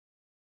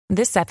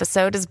This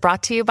episode is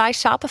brought to you by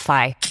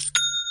Shopify.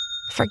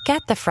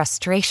 Forget the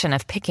frustration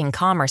of picking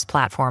commerce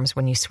platforms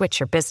when you switch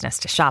your business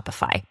to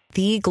Shopify,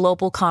 the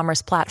global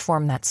commerce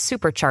platform that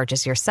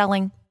supercharges your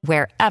selling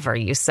wherever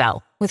you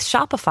sell. With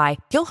Shopify,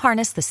 you'll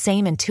harness the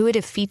same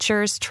intuitive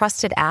features,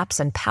 trusted apps,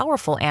 and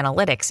powerful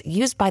analytics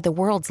used by the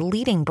world's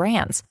leading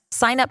brands.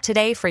 Sign up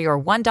today for your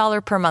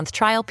 $1 per month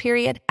trial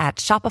period at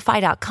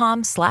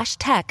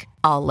shopify.com/tech,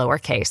 all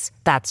lowercase.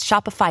 That's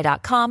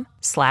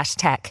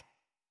shopify.com/tech.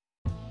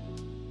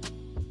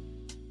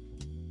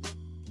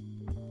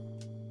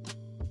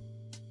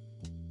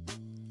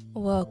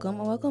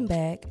 Welcome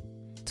back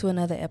to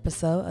another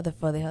episode of the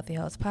For the Healthy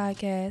Host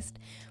podcast,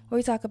 where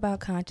we talk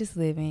about conscious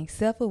living,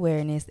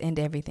 self-awareness, and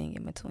everything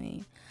in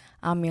between.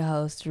 I'm your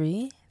host,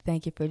 Ree.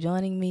 Thank you for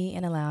joining me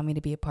and allowing me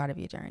to be a part of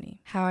your journey.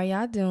 How are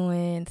y'all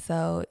doing?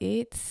 So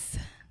it's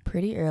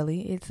pretty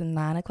early. It's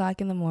 9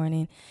 o'clock in the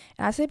morning.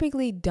 And I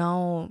typically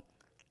don't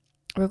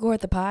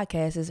record the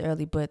podcast this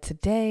early, but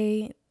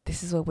today,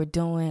 this is what we're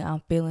doing. I'm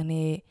feeling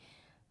it.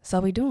 So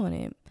we're doing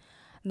it.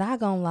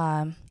 Not gonna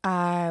lie,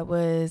 I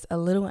was a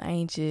little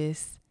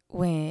anxious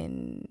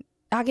when,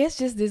 I guess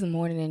just this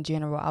morning in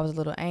general, I was a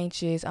little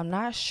anxious. I'm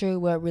not sure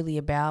what really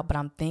about, but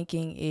I'm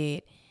thinking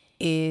it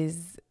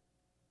is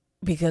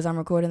because I'm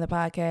recording the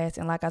podcast.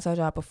 And like I told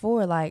y'all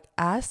before, like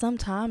I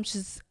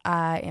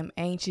am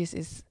anxious.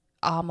 It's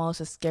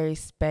almost a scary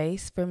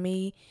space for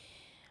me.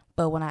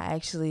 But when I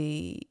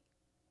actually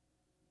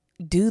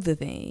do the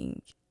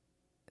thing,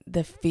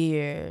 the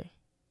fear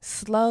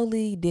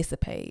slowly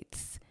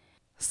dissipates.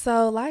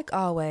 So like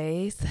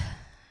always,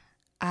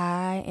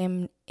 I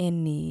am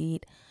in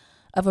need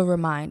of a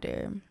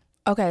reminder.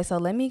 Okay, so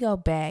let me go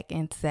back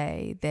and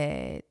say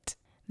that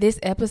this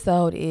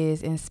episode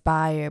is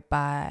inspired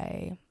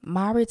by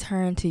my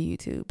return to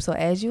YouTube. So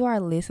as you are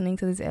listening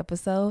to this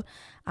episode,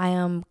 I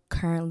am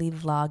currently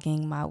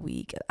vlogging my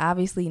week.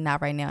 Obviously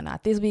not right now,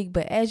 not this week,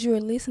 but as you're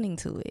listening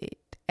to it,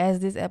 as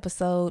this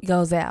episode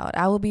goes out,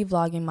 I will be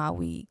vlogging my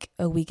week,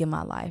 a week in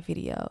my life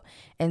video.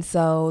 And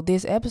so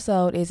this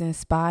episode is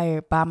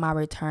inspired by my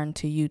return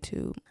to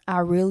YouTube. I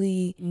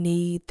really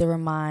need the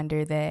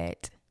reminder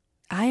that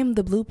I am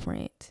the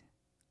blueprint.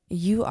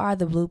 You are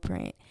the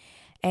blueprint.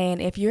 And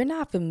if you're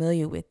not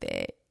familiar with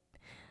that,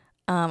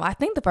 I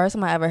think the first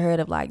time I ever heard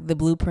of like the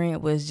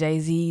blueprint was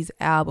Jay-Z's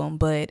album.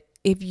 But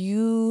if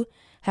you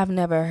have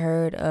never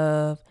heard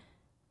of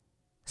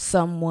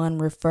someone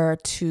refer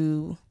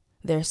to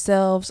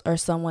themselves or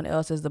someone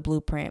else as the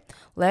blueprint,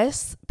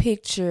 let's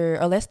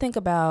think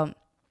about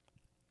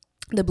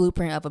the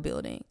blueprint of a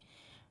building.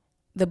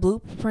 The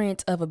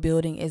blueprint of a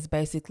building is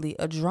basically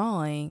a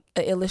drawing,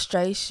 an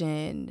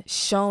illustration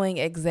showing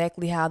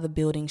exactly how the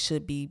building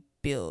should be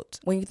built.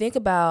 When you think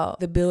about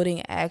the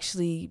building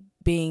actually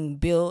being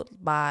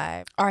built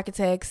by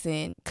architects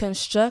and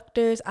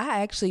constructors,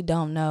 I actually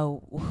don't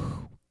know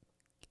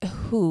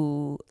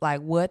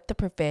what the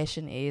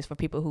profession is for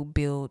people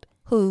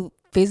who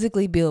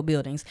physically build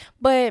buildings.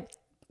 But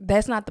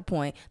that's not the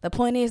point. The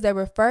point is they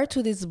refer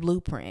to this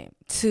blueprint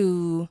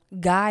to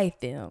guide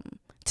them,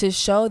 to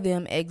show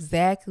them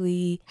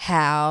exactly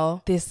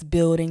how this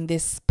building,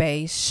 this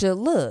space should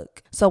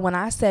look. So when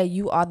I say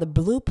you are the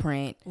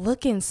blueprint,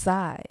 look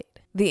inside.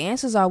 The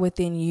answers are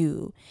within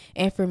you.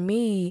 And for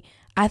me,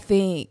 I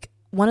think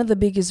one of the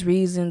biggest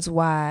reasons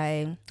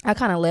why I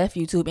kind of left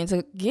YouTube, and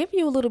to give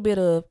you a little bit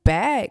of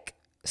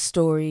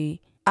backstory,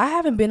 I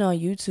haven't been on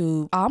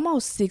YouTube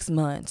almost 6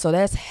 months. So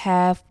that's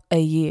half a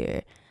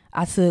year.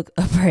 I took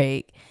a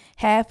break,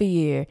 half a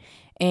year.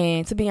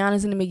 And to be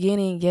honest, in the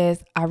beginning,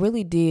 yes, I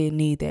really did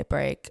need that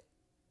break.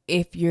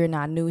 If you're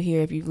not new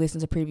here, if you've listened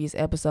to previous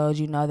episodes,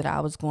 you know that I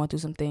was going through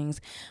some things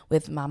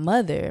with my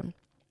mother,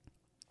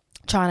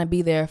 trying to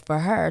be there for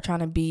her,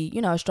 trying to be,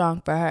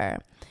 strong for her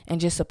and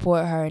just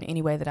support her in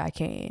any way that I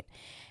can.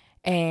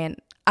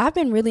 And I've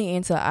been really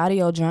into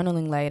audio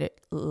journaling lately,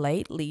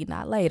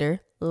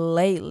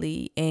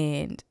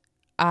 and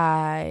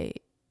I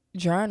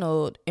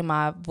journaled in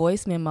my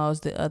voice memos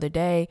the other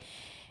day,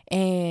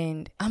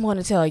 and I'm going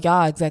to tell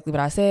y'all exactly what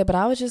I said, but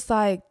I was just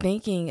like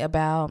thinking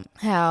about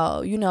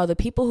how, the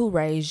people who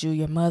raised you,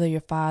 your mother,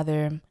 your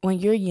father, when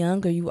you're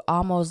younger, you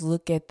almost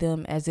look at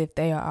them as if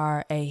they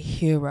are a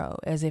hero,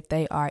 as if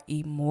they are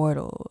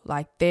immortal.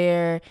 Like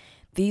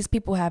these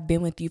people have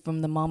been with you from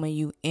the moment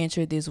you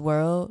entered this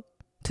world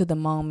to the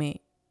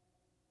moment,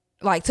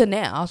 like to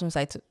now. I was going to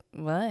say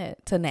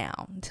to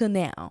now.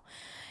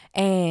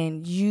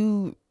 And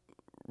you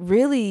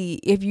really,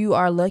 if you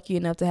are lucky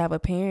enough to have a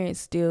parent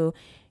still,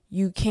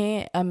 you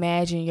can't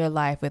imagine your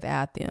life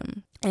without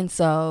them. And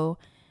so,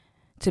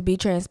 to be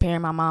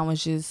transparent, my mom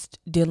was just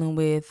dealing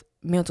with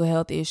mental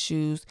health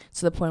issues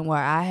to the point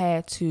where I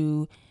had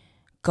to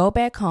go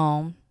back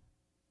home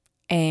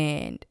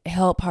and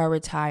help her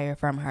retire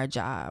from her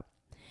job.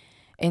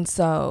 And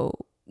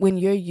so, when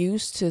you're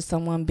used to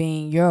someone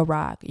being your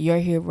rock, your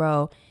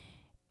hero,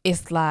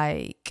 it's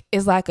like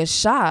a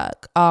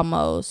shock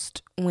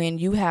almost when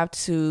you have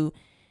to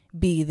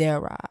be their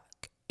rock.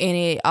 And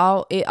it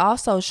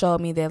also showed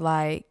me that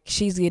like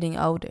she's getting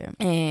older,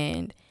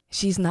 and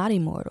she's not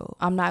immortal.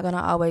 I'm not going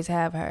to always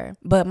have her.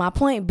 But my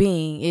point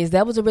being is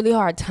that was a really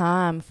hard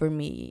time for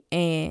me.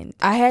 And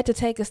I had to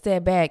take a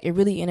step back. It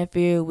really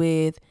interfered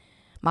with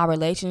my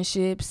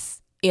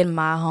relationships in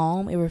my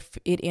home.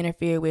 It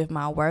interfered with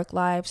my work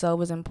life. So it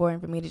was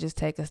important for me to just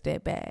take a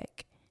step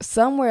back.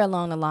 Somewhere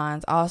along the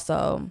lines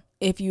also,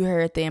 if you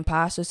heard the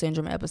imposter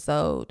syndrome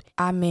episode,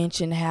 I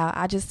mentioned how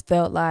I just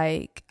felt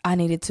like I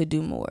needed to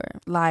do more.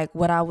 Like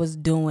what I was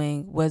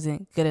doing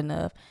wasn't good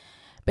enough.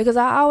 Because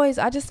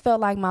I just felt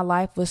like my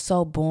life was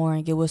so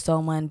boring. It was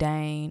so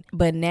mundane.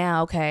 But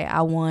now, okay,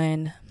 I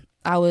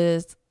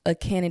was a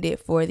candidate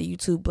for the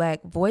YouTube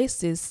Black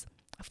Voices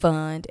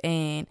Fund.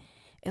 And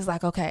it's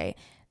like, okay,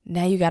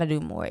 now you got to do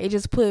more. It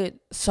just put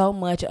so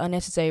much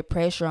unnecessary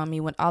pressure on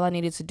me when all I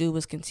needed to do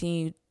was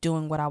continue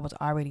doing what I was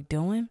already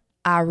doing.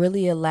 I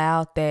really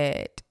allowed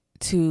that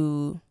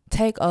to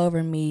take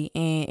over me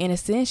and, in a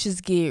sense,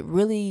 just get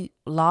really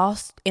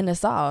lost in the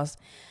sauce.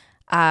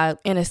 I,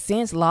 in a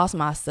sense, lost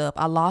myself.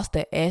 I lost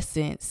the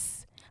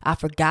essence. I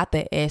forgot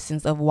the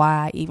essence of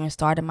why I even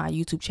started my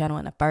YouTube channel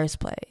in the first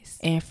place.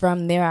 And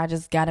from there, I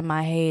just got in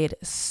my head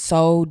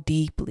so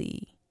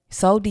deeply.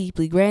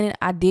 Granted,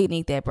 I did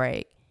need that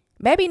break.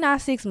 Maybe not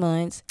 6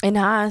 months. In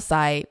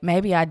hindsight,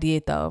 maybe I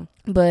did though.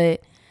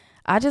 But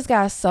I just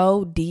got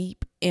so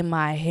deep in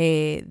my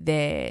head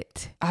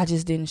that I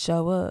just didn't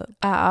show up.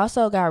 I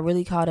also got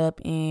really caught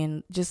up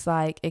in just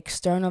like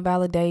external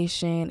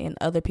validation and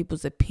other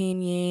people's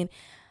opinion.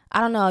 I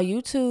don't know,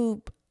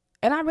 YouTube,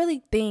 and I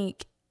really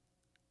think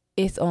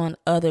it's on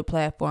other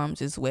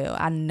platforms as well.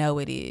 I know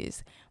it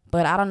is.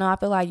 But I don't know, I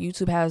feel like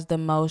YouTube has the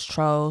most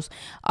trolls.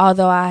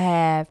 Although I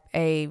have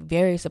a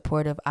very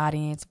supportive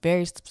audience,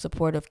 very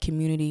supportive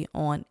community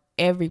on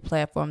every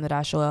platform that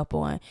I show up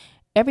on.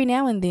 Every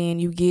now and then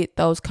you get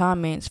those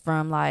comments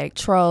from like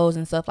trolls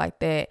and stuff like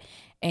that.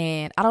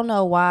 And I don't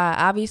know why.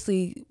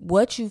 Obviously,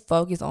 what you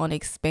focus on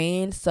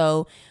expands.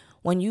 So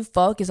when you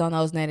focus on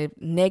those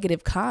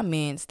negative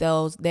comments,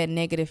 that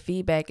negative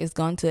feedback is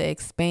going to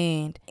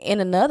expand. In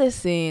another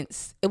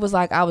sense, it was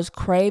like I was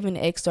craving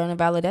external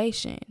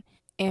validation.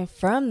 And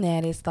from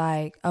that, it's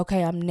like,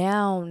 okay, I'm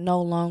now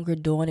no longer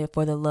doing it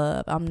for the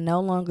love. I'm no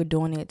longer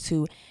doing it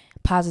to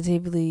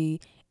positively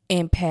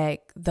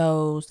impact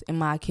those in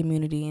my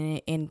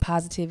community and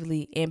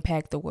positively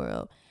impact the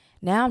world.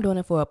 Now I'm doing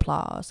it for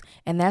applause,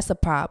 and that's a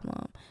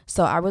problem.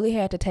 So I really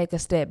had to take a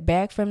step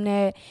back from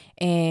that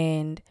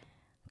and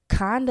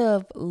kind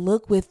of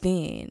look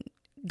within,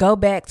 go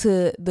back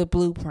to the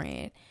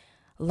blueprint,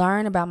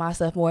 learn about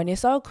myself more. And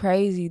it's so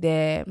crazy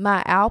that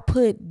my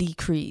output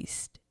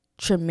decreased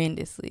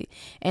tremendously.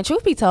 And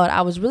truth be told,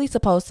 I was really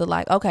supposed to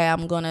like, okay,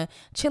 I'm going to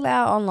chill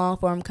out on long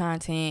form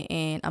content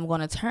and I'm going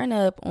to turn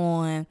up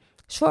on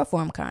short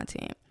form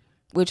content,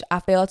 which I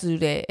failed to do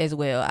that as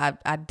well.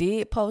 I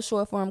did post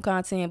short form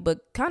content,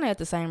 but kind of at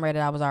the same rate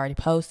that I was already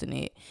posting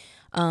it.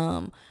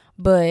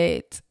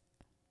 But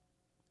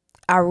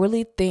I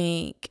really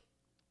think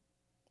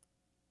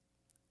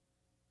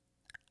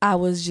I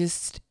was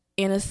just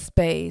in a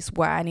space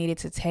where I needed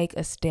to take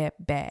a step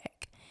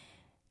back.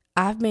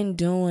 I've been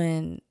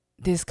doing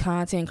this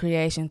content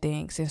creation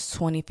thing since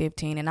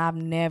 2015, and I've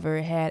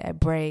never had a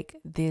break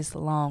this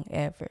long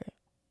ever.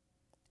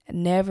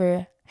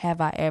 Never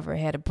have I ever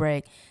had a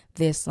break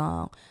this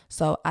long.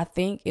 So I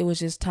think it was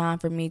just time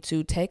for me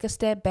to take a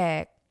step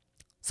back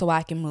so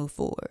I can move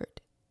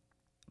forward.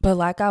 But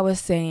like I was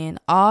saying,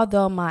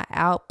 although my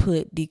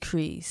output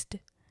decreased,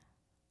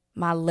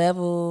 my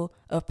level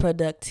of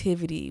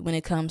productivity when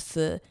it comes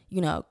to,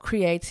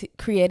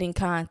 creating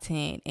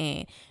content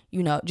and,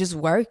 just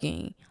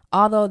working,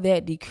 although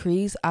that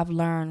decreased, I've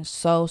learned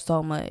so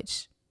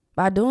much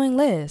by doing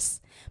less,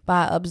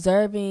 by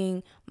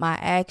observing my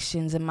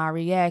actions and my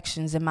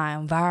reactions in my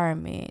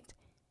environment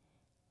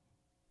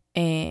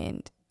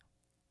and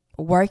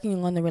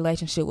working on the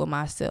relationship with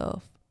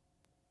myself.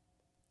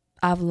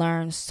 I've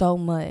learned so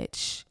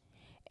much,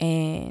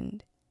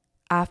 and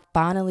I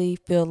finally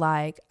feel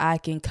like I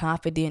can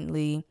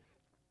confidently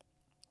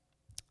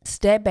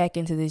step back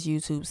into this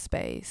YouTube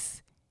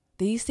space.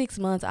 These 6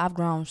 months, I've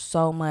grown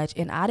so much,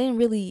 and I didn't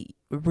really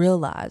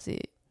realize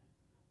it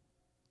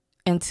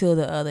until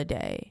the other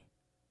day.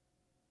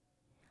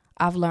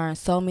 I've learned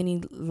so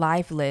many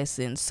life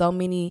lessons, so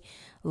many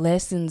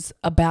lessons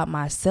about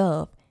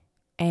myself.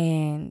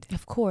 And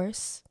of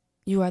course,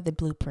 you are the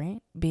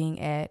blueprint, being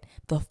at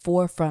the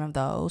forefront of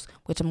those,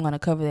 which I'm going to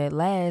cover that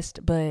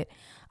last. But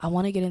I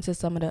want to get into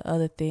some of the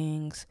other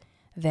things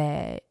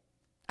that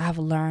I've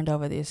learned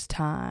over this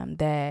time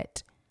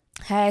that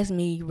has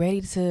me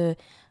ready to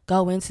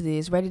go into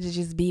this, ready to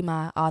just be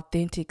my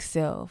authentic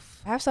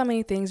self. I have so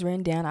many things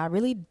written down. I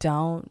really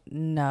don't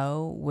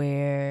know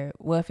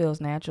what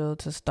feels natural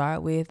to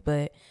start with,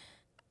 but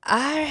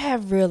I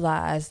have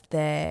realized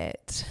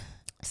that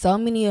so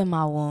many of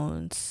my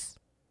wounds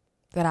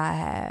that I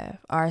have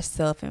are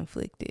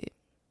self-inflicted.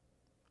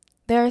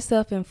 They're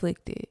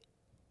self-inflicted.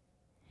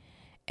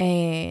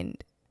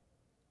 And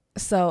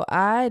so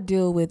I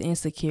deal with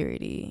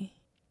insecurity.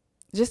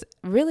 Just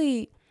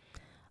really,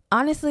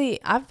 honestly,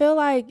 I feel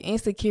like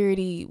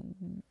insecurity,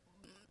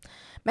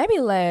 maybe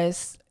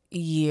last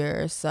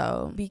year or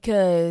so,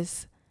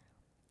 because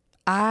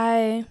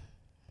as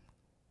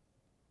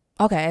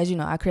you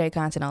know, I create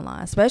content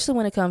online, especially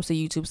when it comes to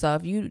YouTube. So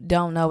if you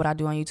don't know what I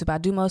do on YouTube, I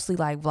do mostly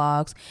like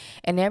vlogs,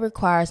 and that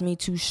requires me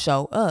to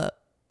show up,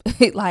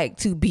 like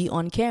to be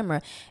on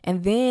camera.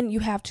 And then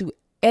you have to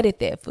edit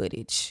that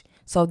footage.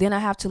 So then I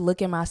have to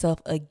look at myself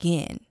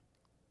again.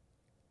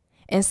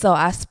 And so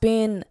I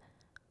spend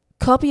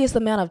copious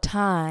amount of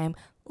time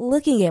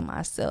looking at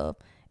myself.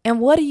 And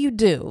what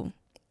do?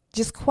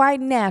 Just quite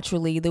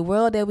naturally, the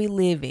world that we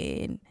live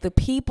in, the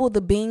people,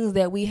 the beings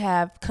that we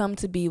have come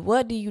to be,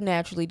 what do you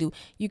naturally do?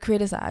 You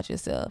criticize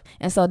yourself.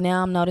 And so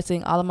now I'm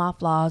noticing all of my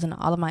flaws and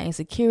all of my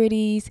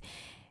insecurities,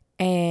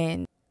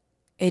 and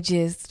it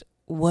just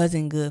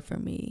wasn't good for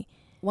me.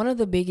 One of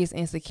the biggest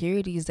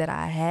insecurities that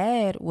I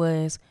had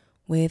was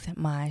with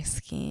my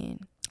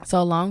skin.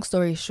 So long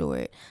story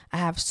short, I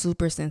have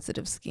super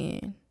sensitive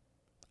skin.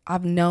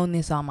 I've known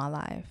this all my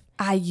life.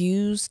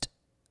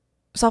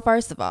 So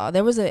first of all,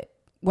 there was an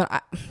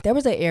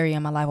area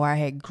in my life where I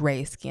had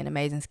great skin,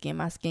 amazing skin.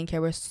 My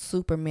skincare was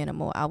super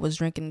minimal. I was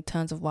drinking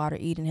tons of water,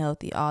 eating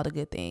healthy, all the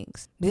good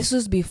things. This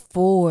was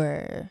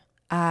before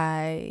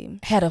I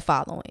had a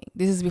following.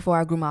 This is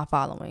before I grew my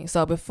following.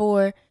 So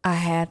before I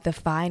had the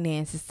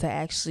finances to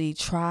actually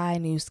try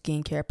new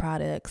skincare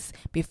products,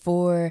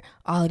 before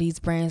all of these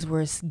brands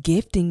were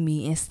gifting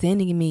me and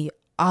sending me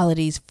all of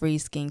these free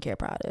skincare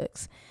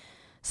products.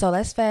 So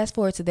let's fast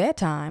forward to that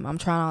time. I'm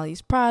trying all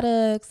these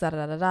products,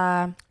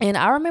 And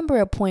I remember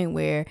a point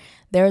where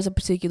there was a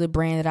particular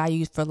brand that I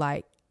used for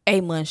like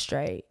 8 months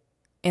straight.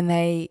 And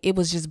it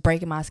was just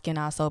breaking my skin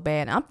out so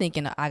bad. I'm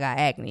thinking I got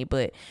acne,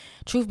 but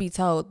truth be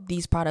told,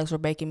 these products were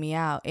breaking me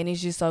out. And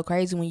it's just so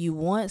crazy when you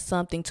want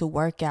something to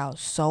work out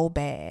so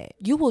bad.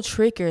 You will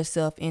trick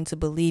yourself into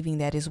believing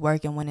that it's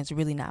working when it's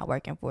really not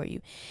working for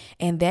you.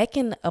 And that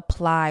can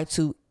apply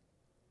to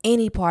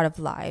any part of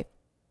life.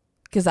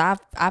 Because I've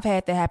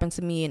had that happen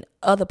to me in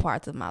other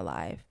parts of my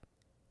life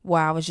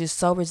where I was just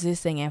so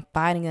resisting and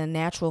fighting the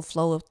natural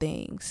flow of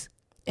things.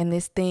 And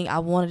this thing, I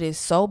wanted it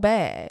so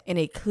bad, and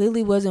it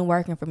clearly wasn't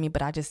working for me,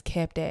 but I just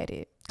kept at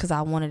it because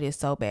I wanted it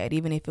so bad,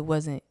 even if it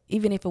wasn't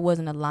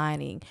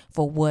aligning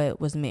for what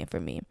was meant for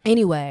me.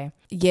 Anyway,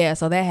 yeah,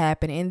 so that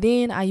happened. And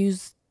then I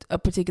used a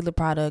particular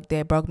product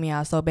that broke me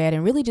out so bad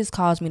and really just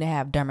caused me to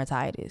have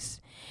dermatitis.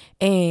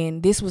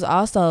 And this was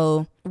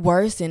also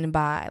worsened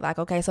by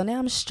so now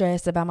I'm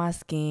stressed about my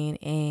skin,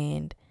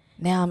 and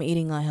now I'm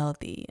eating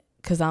unhealthy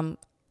because I'm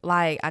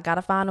I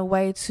gotta find a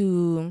way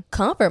to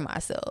comfort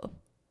myself.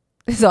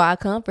 So I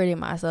comforted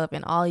myself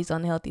in all these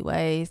unhealthy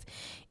ways,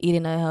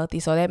 eating unhealthy.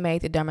 So that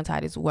made the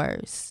dermatitis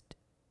worse.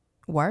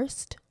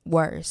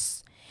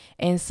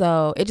 And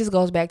so it just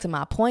goes back to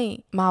my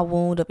point, my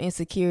wound of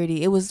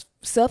insecurity. It was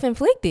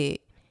self-inflicted.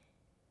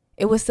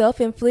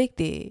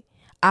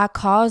 I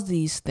caused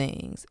these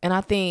things. And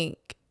I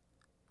think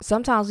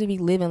sometimes we be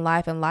living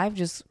life, and life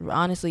just,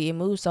 honestly, it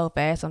moves so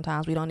fast.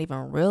 Sometimes we don't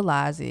even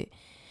realize it,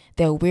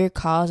 that we're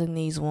causing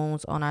these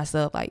wounds on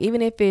ourselves. Like,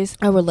 even if it's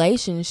a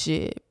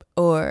relationship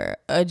or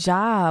a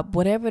job,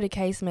 whatever the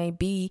case may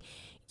be,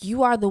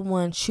 you are the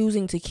one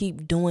choosing to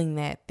keep doing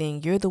that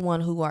thing. You're the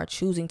one who are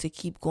choosing to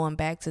keep going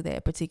back to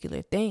that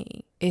particular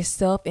thing. It's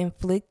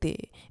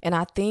self-inflicted. And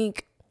I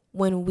think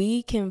when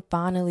we can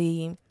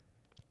finally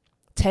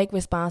take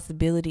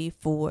responsibility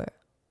for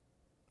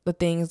the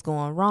things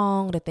going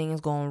wrong, the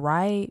things going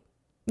right,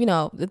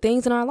 the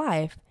things in our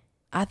life,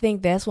 I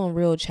think that's when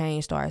real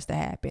change starts to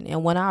happen.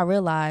 And when I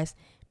realized,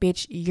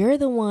 bitch, you're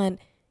the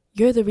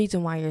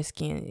reason why your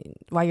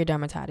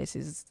dermatitis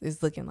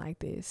is looking like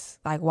this,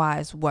 why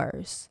it's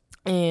worse.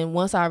 And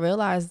once I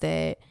realized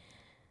that,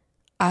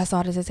 I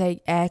started to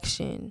take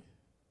action,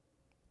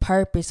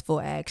 purposeful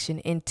action,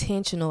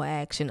 intentional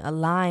action,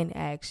 aligned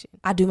action.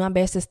 I do my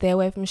best to stay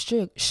away from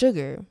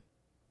sugar,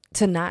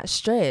 to not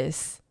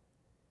stress,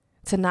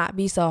 to not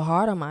be so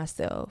hard on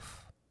myself.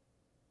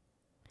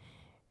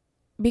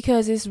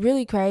 Because it's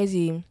really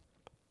crazy.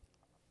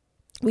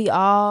 We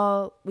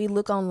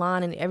look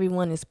online and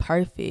everyone is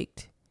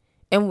perfect.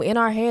 And in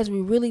our heads,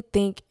 we really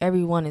think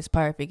everyone is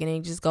perfect. And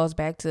it just goes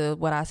back to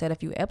what I said a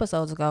few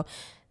episodes ago.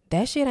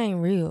 That shit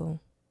ain't real.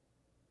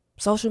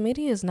 Social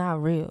media is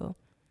not real.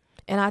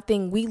 And I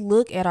think we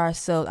look at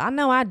ourselves. I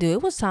know I do.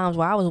 It was times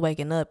where I was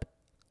waking up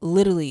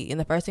literally, and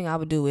the first thing I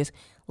would do is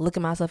look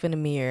at myself in the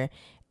mirror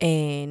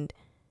and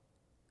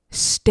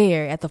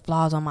stare at the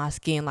flaws on my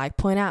skin.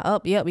 Point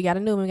out, yep, we got a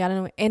new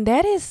one. And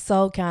that is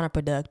so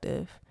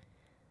counterproductive.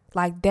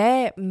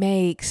 That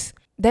made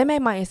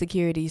my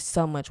insecurities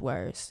so much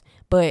worse.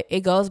 But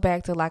it goes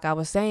back to, I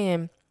was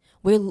saying,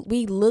 we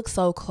look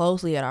so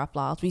closely at our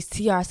flaws. We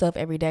see ourselves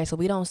every day, so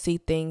we don't see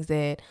things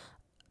that,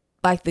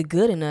 the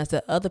good in us,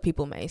 that other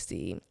people may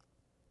see.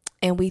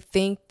 And we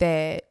think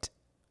that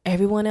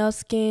everyone else's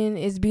skin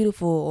is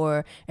beautiful,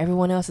 or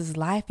everyone else's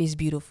life is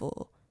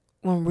beautiful,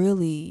 when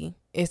really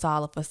it's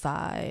all a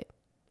facade.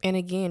 And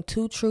again,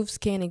 two truths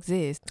can't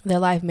exist. Their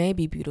life may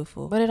be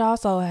beautiful, but it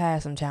also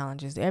has some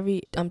challenges.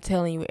 I'm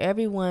telling you,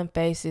 everyone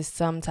faces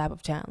some type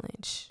of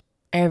challenge.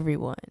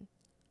 Everyone.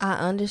 I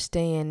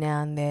understand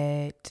now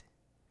that,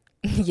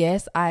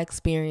 yes, I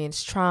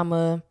experienced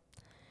trauma.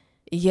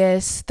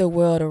 Yes, the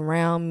world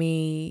around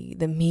me,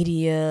 the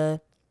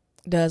media,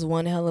 does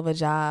one hell of a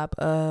job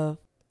of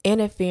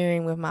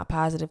interfering with my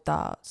positive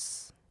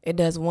thoughts. It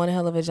does one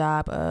hell of a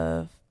job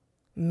of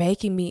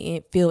making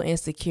me feel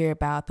insecure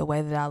about the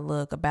way that I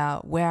look,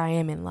 about where I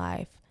am in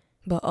life.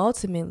 But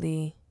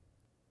ultimately,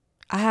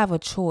 I have a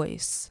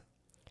choice.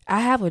 I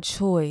have a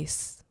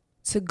choice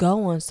to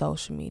go on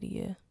social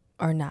media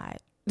or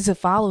not, to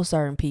follow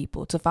certain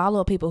people, to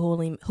follow people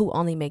who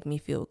only make me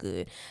feel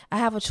good. I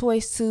have a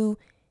choice to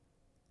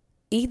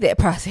eat that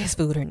processed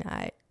food or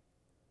not.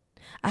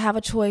 I have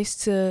a choice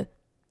to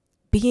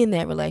be in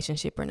that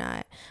relationship or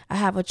not. I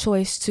have a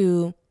choice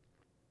to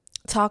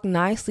talk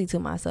nicely to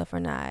myself or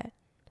not.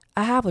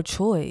 I have a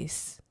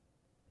choice.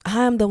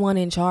 I'm the one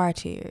in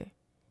charge here.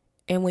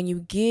 And when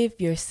you give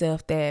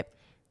yourself that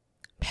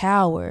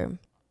power,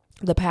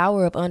 the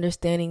power of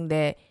understanding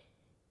that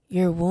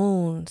your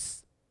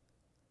wounds,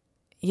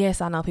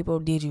 yes, I know people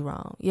did you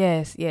wrong.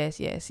 Yes,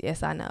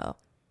 I know.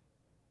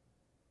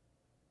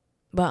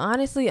 But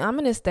honestly, I'm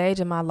in a stage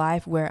in my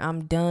life where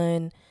I'm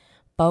done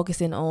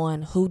focusing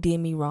on who did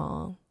me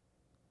wrong.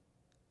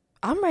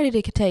 I'm ready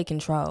to take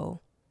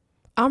control.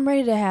 I'm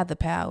ready to have the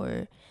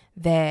power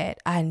that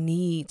I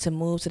need to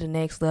move to the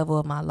next level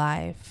of my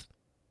life.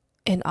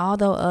 And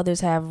although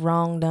others have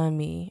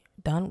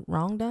done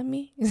wrong by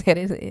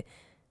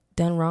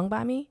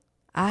me?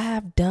 I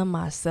have done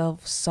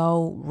myself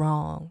so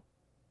wrong.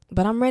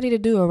 But I'm ready to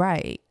do it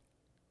right.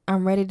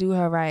 I'm ready to do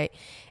her right.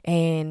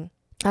 And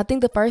I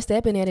think the first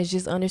step in it is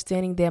just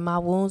understanding that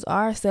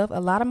a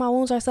lot of my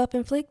wounds are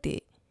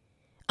self-inflicted.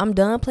 I'm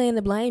done playing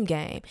the blame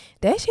game.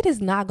 That shit is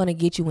not going to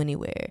get you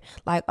anywhere.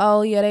 Like,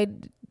 oh yeah,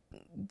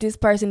 this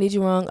person did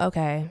you wrong.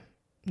 Okay,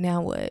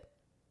 now what?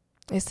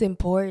 It's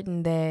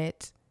important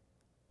that,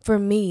 for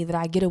me, that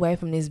I get away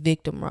from this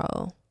victim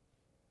role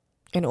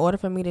in order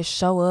for me to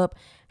show up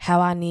how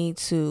I need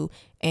to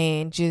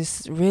and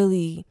just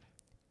really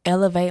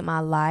elevate my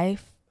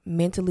life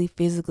mentally,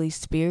 physically,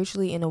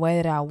 spiritually in a way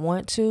that I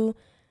want to.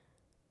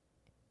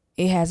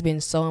 It has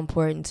been so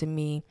important to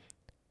me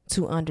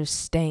to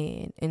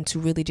understand and to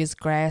really just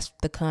grasp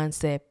the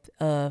concept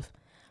of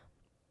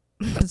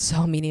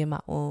so many of my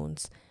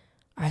wounds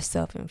are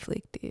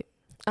self-inflicted.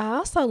 I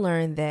also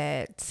learned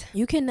that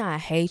you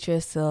cannot hate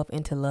yourself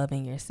into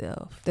loving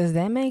yourself. Does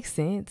that make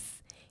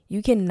sense?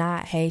 You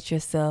cannot hate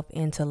yourself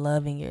into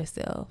loving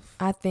yourself.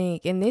 I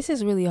think, and this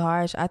is really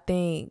harsh, I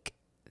think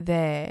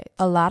that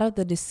a lot of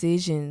the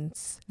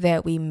decisions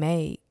that we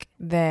make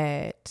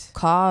that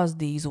cause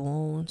these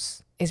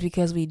wounds is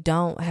because we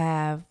don't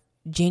have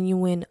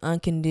genuine,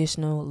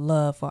 unconditional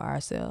love for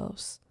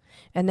ourselves.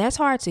 And that's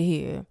hard to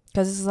hear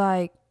because it's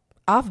like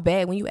off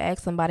bat when you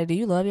ask somebody, do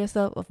you love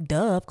yourself?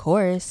 Duh, of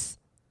course.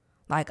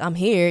 Like, I'm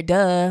here,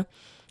 duh.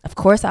 Of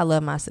course I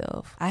love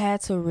myself. I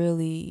had to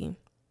really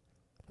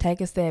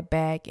take a step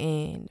back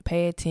and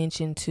pay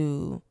attention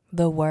to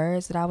the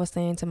words that I was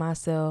saying to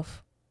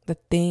myself, the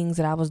things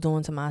that I was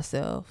doing to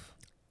myself.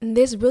 And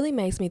this really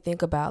makes me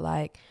think about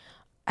like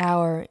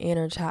our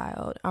inner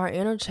child.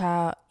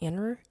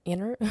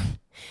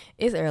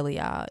 It's early,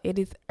 y'all. It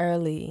is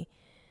early.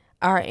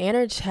 Our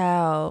inner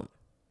child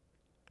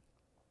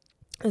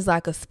is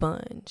like a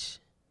sponge.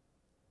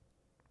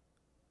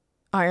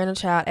 Our inner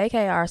child,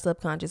 aka our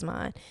subconscious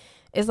mind,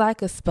 is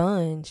like a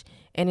sponge.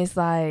 And it's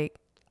like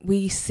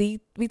we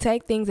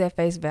take things at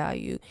face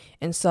value.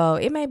 And so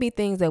it may be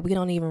things that we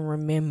don't even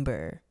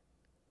remember,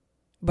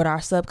 but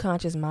our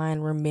subconscious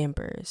mind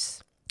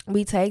remembers.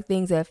 We take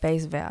things at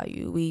face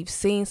value. We've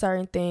seen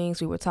certain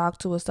things. We were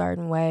talked to a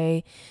certain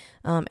way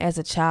as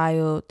a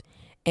child.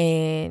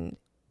 And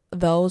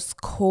those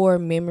core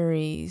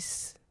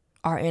memories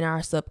are in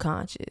our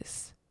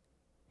subconscious.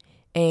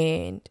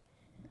 And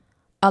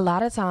a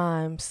lot of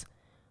times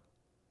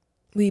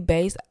we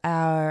base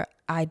our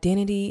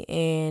identity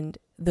and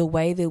the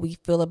way that we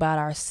feel about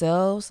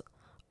ourselves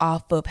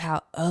off of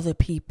how other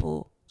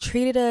people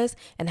treated us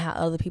and how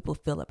other people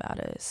feel about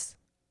us.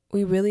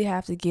 We really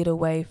have to get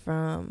away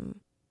from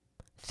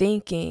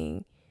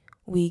thinking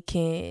we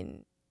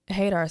can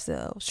hate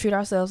ourselves, treat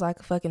ourselves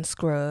like a fucking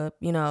scrub,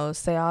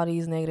 say all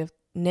these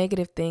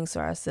negative things to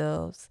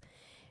ourselves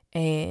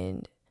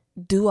and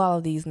do all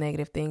of these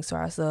negative things to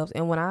ourselves.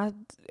 And when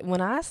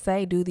I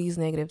say do these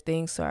negative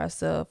things to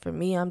ourselves, for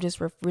me, I'm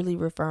just really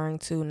referring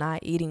to not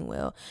eating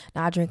well,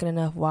 not drinking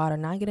enough water,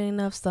 not getting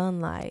enough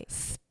sunlight,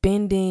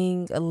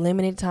 spending a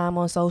limited time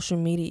on social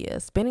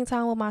media, spending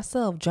time with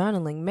myself,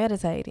 journaling,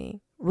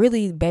 meditating,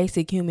 really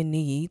basic human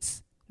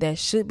needs that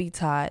should be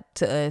taught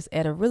to us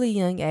at a really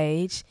young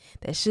age,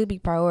 that should be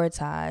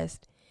prioritized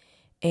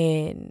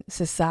in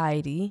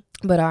society,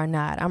 but are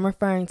not. I'm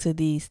referring to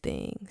these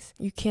things.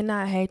 You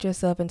cannot hate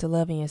yourself into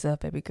loving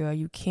yourself, baby girl.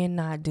 You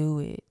cannot do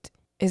it.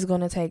 It's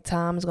going to take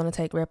time. It's going to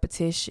take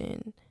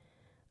repetition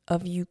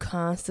of you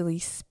constantly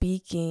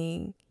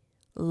speaking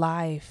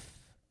life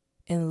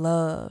and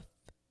love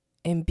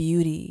and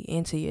beauty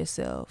into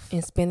yourself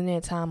and spending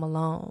that time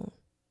alone.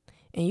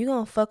 And you're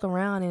going to fuck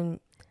around and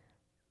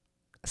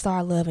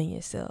start loving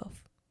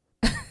yourself.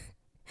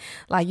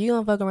 Like, you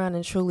don't fuck around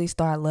and truly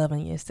start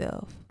loving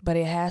yourself, but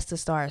it has to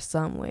start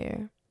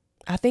somewhere.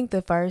 I think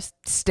the first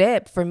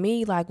step for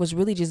me, like, was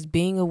really just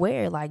being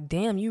aware. Like,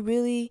 damn, you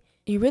really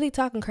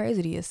talking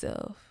crazy to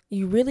yourself.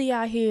 You really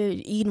out here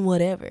eating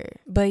whatever.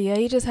 But yeah,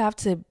 you just have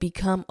to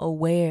become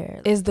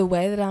aware. Is the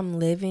way that I'm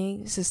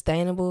living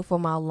sustainable for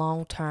my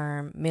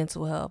long-term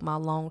mental health, my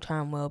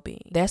long-term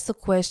well-being? That's the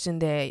question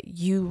that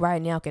you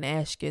right now can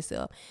ask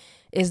yourself.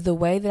 Is the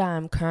way that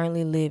I'm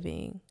currently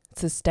living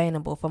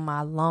sustainable for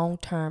my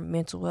long-term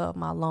mental health,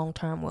 my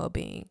long-term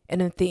well-being?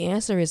 And if the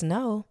answer is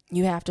no,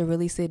 you have to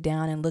really sit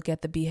down and look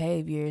at the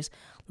behaviors,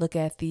 look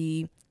at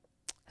the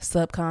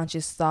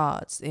subconscious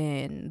thoughts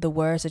and the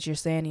words that you're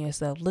saying to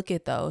yourself. Look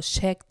at those,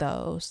 check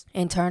those,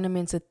 and turn them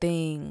into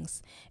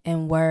things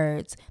and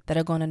words that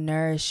are going to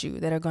nourish you,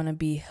 that are going to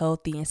be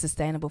healthy and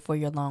sustainable for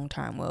your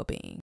long-term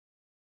well-being.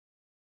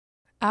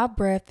 Our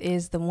breath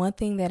is the one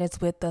thing that is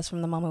with us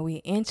from the moment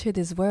we enter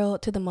this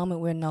world to the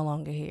moment we're no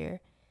longer here.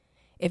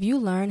 If you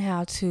learn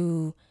how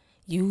to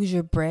use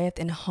your breath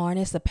and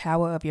harness the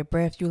power of your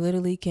breath, you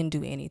literally can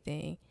do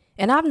anything.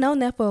 And I've known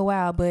that for a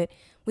while, but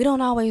we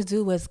don't always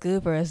do what's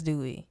good for us, do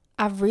we?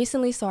 I've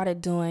recently started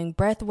doing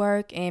breath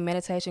work and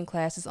meditation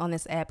classes on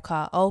this app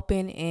called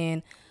Open.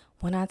 And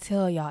when I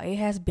tell y'all, it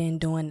has been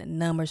doing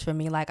numbers for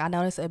me. Like, I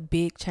noticed a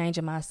big change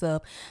in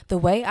myself. The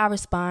way I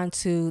respond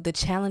to the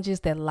challenges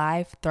that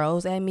life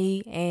throws at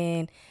me.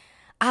 And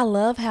I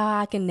love how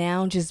I can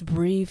now just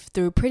breathe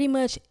through pretty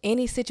much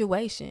any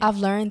situation. I've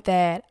learned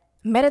that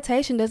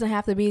meditation doesn't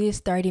have to be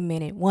this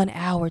 30-minute, 1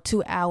 hour,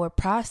 2 hour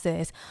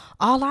process.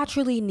 All I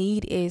truly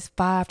need is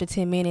 5 to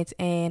 10 minutes,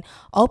 and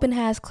Open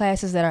has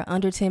classes that are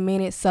under 10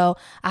 minutes. So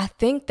I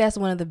think that's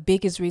one of the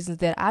biggest reasons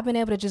that I've been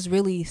able to just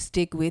really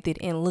stick with it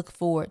and look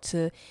forward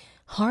to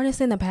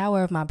harnessing the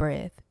power of my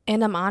breath.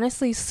 And I'm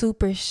honestly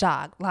super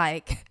shocked,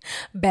 like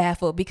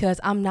baffled,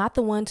 because I'm not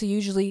the one to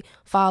usually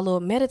follow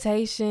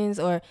meditations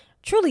or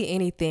truly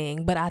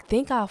anything, but I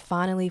think I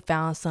finally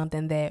found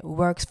something that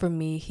works for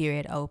me here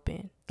at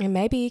Open. And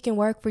maybe it can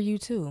work for you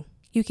too.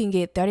 You can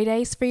get 30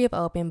 days free of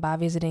Open by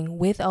visiting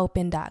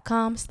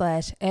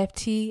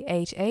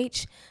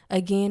withopen.com/FTHH.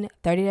 Again,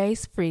 30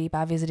 days free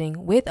by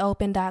visiting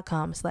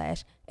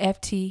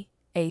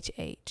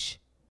withopen.com/FTHH.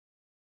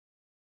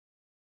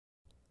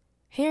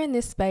 Here in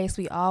this space,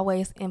 we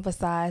always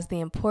emphasize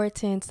the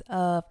importance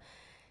of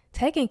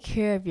taking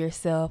care of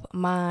yourself,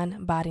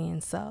 mind, body,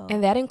 and soul.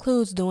 And that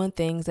includes doing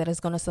things that is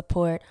going to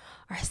support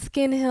our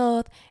skin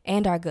health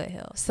and our gut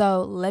health.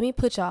 So let me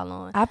put y'all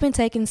on. I've been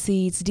taking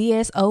Seeds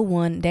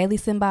DS-01 Daily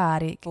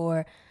Symbiotic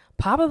for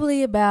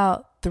probably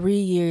about 3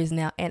 years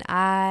now, and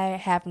I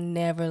have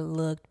never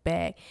looked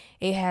back.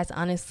 It has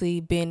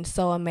honestly been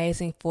so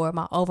amazing for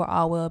my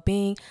overall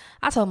well-being.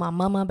 I told my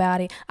mama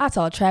about it. I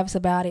told Travis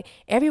about it.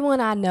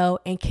 Everyone I know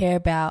and care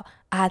about,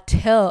 I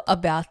tell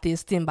about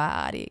this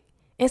symbiotic.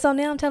 And so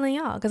now I'm telling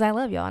y'all because I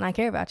love y'all and I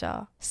care about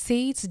y'all.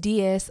 Seeds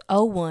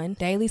DS-01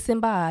 Daily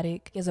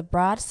Symbiotic is a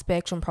broad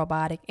spectrum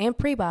probiotic and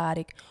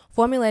prebiotic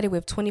formulated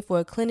with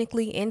 24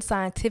 clinically and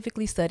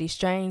scientifically studied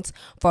strains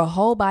for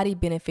whole body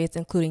benefits,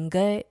 including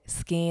gut,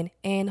 skin,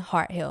 and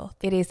heart health.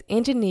 It is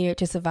engineered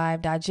to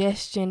survive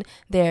digestion.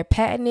 Their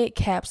patented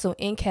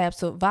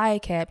capsule-in-capsule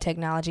ViaCap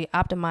technology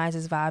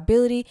optimizes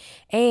viability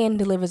and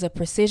delivers a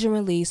precision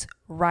release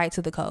right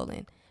to the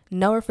colon.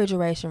 No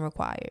refrigeration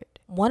required.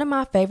 One of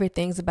my favorite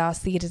things about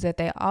Seed is that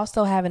they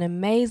also have an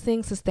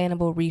amazing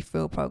sustainable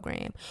refill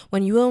program.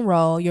 When you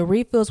enroll, your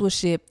refills will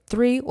ship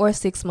 3 or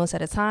 6 months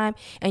at a time,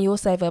 and you'll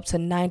save up to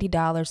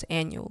 $90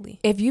 annually.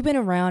 If you've been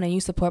around and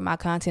you support my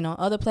content on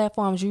other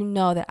platforms, you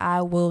know that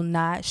I will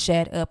not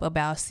shut up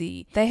about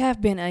Seed. They have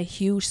been a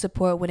huge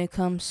support when it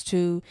comes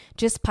to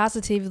just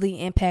positively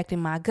impacting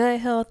my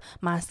gut health,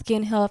 my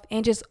skin health,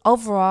 and just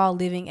overall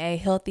living a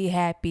healthy,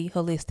 happy,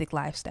 holistic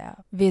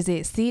lifestyle.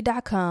 Visit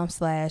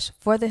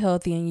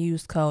seed.com/forthehealthy and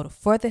use code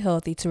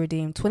FORTHEHEALTHY to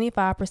redeem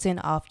 25%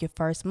 off your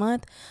first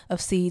month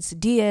of Seeds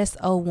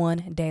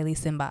DS-01 Daily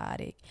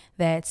Symbiotic.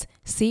 That's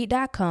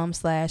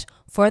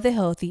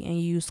seed.com/forthehealthy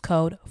and use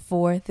code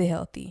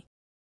FORTHEHEALTHY.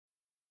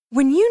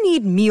 When you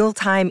need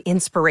mealtime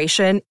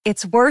inspiration,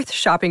 it's worth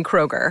shopping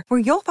Kroger, where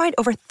you'll find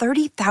over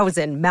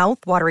 30,000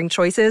 mouth-watering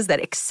choices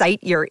that excite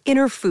your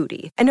inner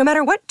foodie. And no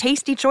matter what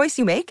tasty choice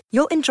you make,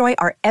 you'll enjoy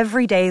our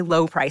everyday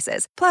low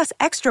prices, plus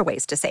extra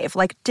ways to save,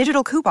 like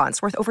digital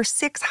coupons worth over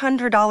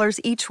 $600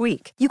 each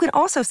week. You can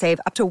also save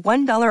up to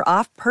 $1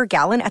 off per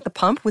gallon at the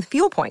pump with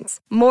fuel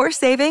points. More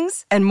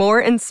savings and more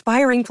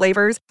inspiring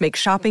flavors make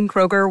shopping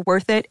Kroger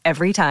worth it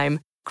every time.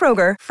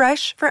 Kroger,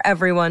 fresh for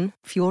everyone.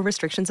 Fuel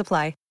restrictions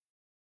apply.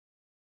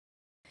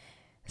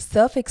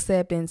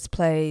 Self-acceptance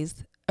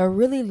plays a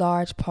really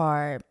large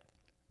part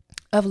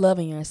of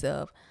loving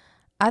yourself.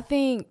 I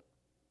think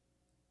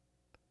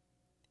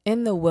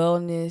in the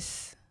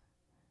wellness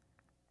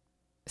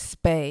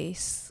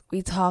space,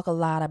 we talk a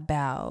lot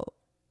about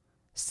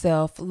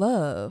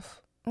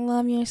self-love.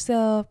 Love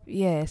yourself,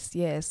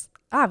 yes,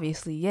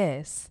 obviously,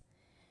 yes.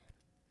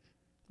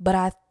 But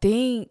I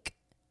think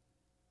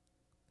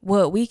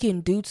what we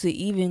can do to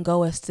even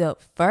go a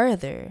step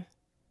further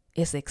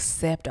is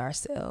accept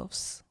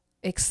ourselves.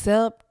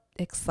 Accept.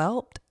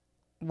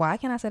 Why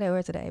can't I say that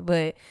word today?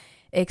 But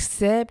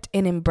accept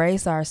and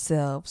embrace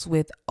ourselves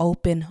with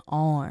open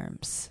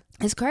arms.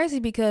 It's crazy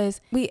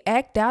because we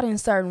act out in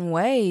certain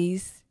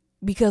ways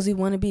because we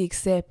want to be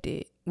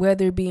accepted,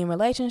 whether it be in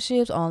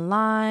relationships,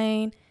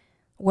 online,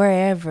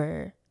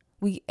 wherever.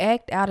 We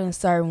act out in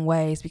certain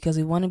ways because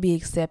we want to be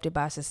accepted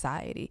by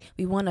society.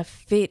 We want to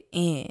fit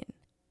in.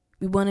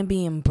 We want to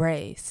be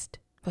embraced.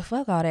 But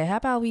fuck all that. How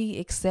about we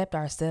accept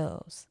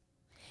ourselves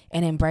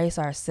and embrace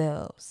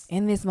ourselves?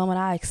 In this moment,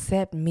 I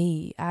accept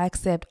me. I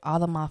accept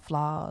all of my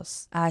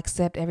flaws. I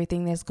accept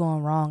everything that's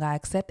going wrong. I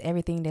accept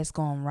everything that's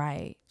going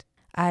right.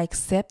 I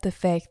accept the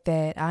fact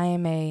that I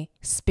am a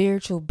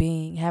spiritual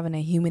being having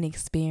a human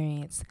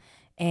experience.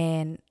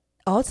 And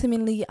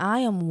ultimately, I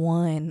am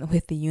one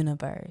with the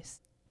universe.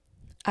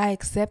 I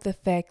accept the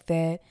fact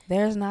that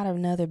there's not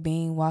another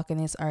being walking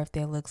this earth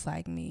that looks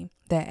like me,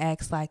 that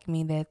acts like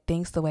me, that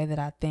thinks the way that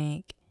I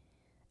think.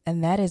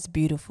 And that is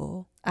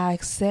beautiful. I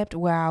accept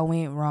where I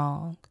went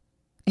wrong,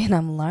 and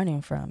I'm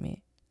learning from it.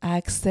 I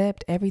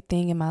accept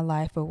everything in my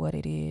life for what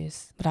it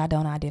is, but I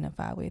don't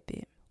identify with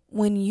it.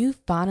 When you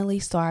finally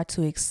start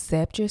to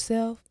accept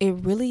yourself, it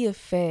really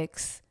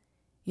affects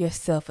your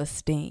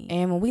self-esteem.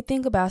 And when we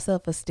think about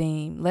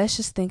self-esteem, let's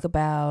just think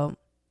about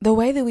the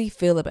way that we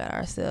feel about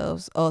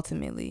ourselves,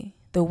 ultimately.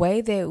 The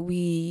way that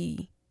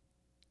we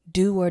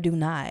do or do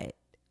not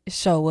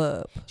show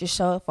up. Just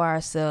show up for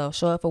ourselves.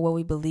 Show up for what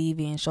we believe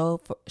in. Show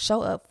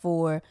up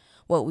for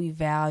what we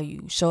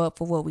value. Show up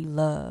for what we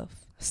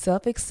love.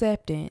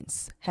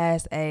 Self-acceptance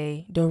has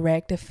a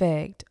direct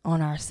effect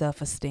on our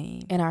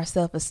self-esteem. And our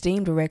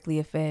self-esteem directly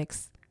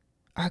affects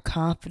our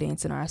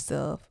confidence in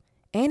ourselves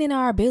and in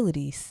our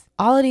abilities.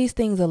 All of these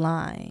things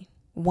align.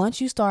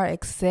 Once you start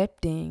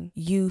accepting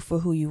you for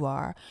who you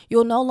are,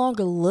 you'll no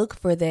longer look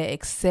for that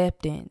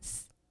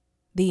acceptance,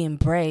 the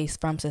embrace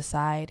from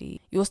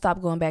society. You'll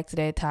stop going back to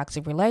that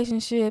toxic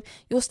relationship.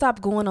 You'll stop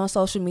going on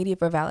social media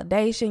for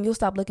validation. You'll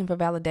stop looking for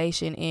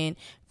validation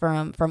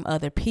from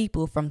other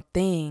people, from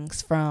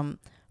things, from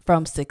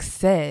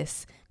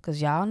success.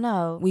 Because y'all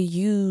know we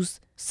use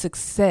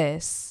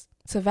success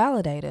to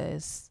validate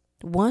us.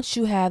 Once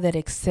you have that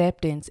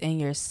acceptance in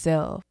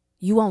yourself,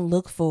 you won't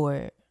look for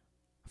it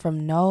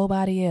from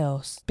nobody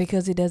else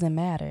because it doesn't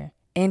matter.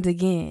 And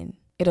again,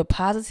 it'll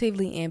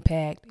positively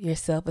impact your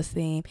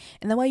self-esteem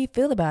and the way you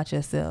feel about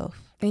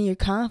yourself and your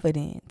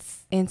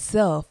confidence in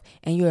self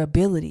and your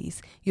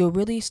abilities. You'll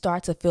really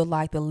start to feel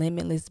like the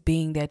limitless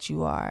being that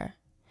you are.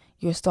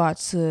 You'll start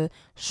to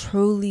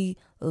truly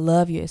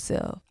love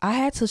yourself. I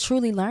had to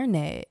truly learn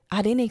that.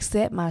 I didn't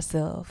accept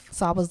myself,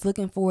 so I was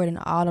looking for it in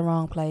all the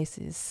wrong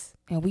places.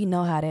 And we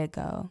know how that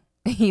go.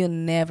 You'll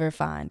never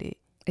find it.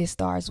 It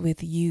starts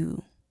with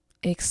you.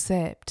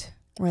 Accept,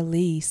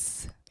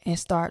 release, and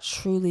start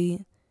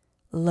truly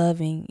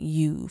loving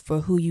you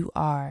for who you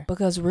are.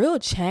 Because real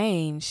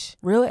change,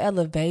 real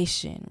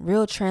elevation,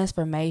 real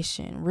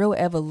transformation, real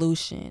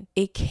evolution,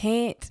 it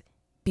can't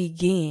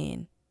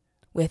begin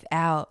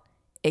without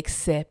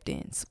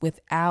acceptance,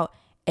 without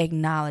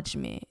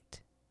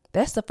acknowledgement.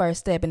 That's the first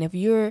step. And if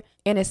you're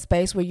in a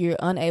space where you're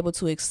unable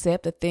to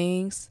accept the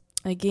things,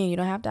 again, you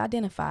don't have to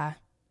identify,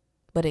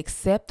 but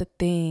accept the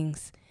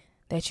things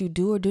that you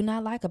do or do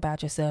not like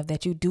about yourself,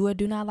 that you do or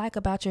do not like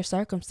about your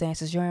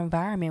circumstances, your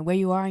environment, where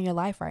you are in your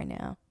life right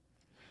now.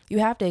 You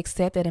have to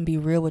accept that and be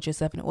real with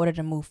yourself in order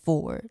to move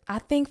forward. I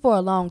think for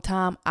a long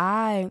time,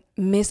 I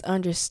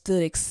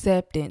misunderstood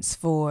acceptance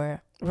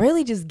for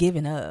really just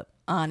giving up,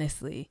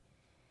 honestly.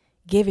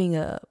 Giving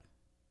up,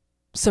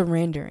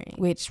 surrendering,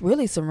 which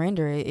really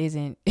surrender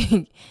isn't,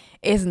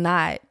 it's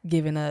not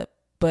giving up.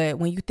 But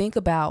when you think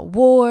about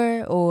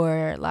war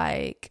or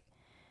like,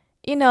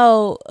 you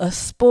know, a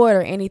sport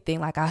or anything,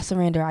 like I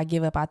surrender, I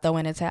give up, I throw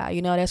in a towel,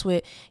 you know, that's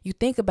what you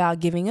think about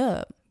giving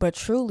up. But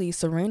truly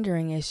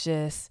surrendering is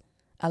just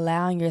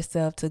allowing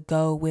yourself to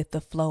go with the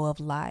flow of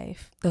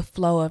life, the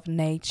flow of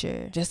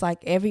nature, just like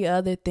every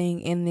other thing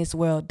in this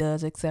world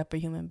does except for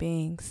human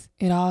beings.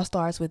 It all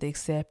starts with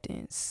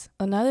acceptance.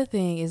 Another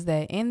thing is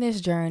that in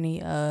this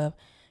journey of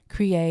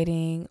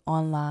creating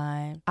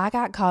online, I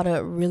got caught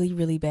up really,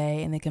 really bad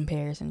in the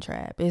comparison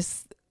trap.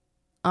 It's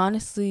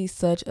honestly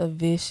such a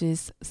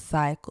vicious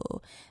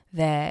cycle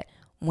that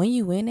when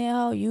you in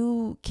it,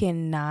 you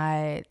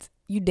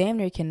damn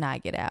near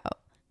cannot get out.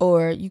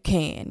 Or you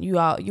can, you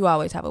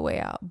always have a way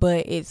out,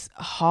 but it's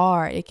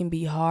hard. It can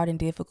be hard and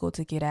difficult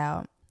to get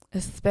out,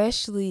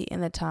 especially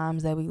in the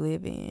times that we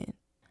live in.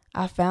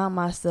 I found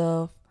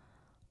myself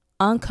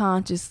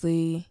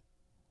unconsciously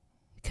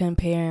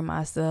comparing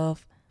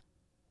myself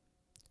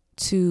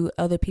to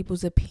other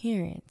people's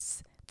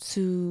appearance,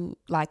 to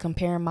like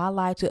comparing my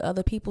life to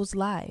other people's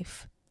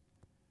life,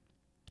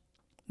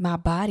 my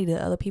body to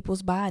other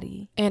people's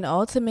body. And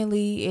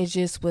ultimately, it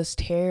just was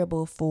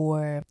terrible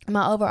for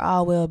my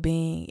overall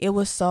well-being. It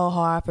was so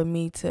hard for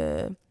me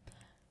to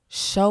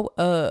show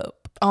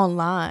up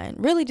online,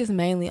 really just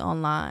mainly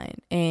online.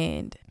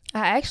 And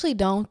I actually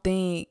don't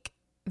think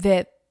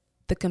that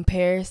the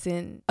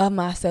comparison of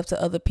myself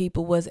to other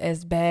people was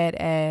as bad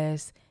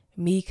as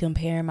me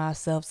comparing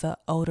myself to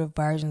older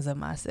versions of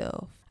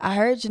myself. I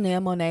heard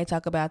Janelle Monáe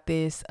talk about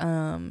this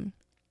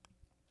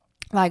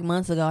like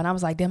months ago, and I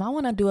was like, damn, I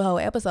want to do a whole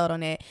episode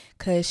on that,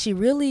 because she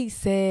really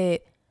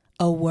said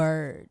a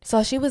word.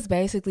 So she was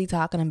basically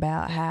talking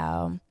about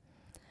how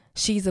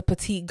she's a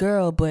petite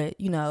girl, but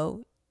you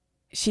know,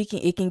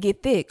 it can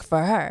get thick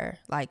for her,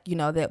 like, you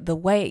know, the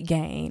weight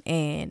gain.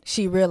 And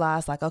she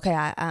realized like,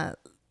 okay,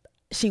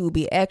 she will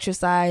be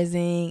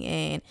exercising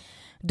and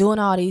doing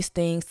all these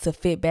things to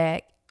fit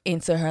back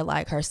into her,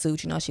 like her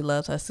suit. You know, she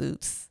loves her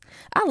suits.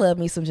 I love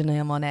me some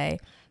Janelle Monáe.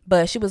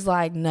 But she was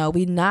like, no,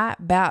 we not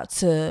about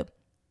to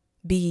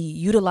be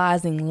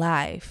utilizing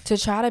life to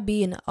try to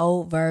be an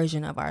old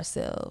version of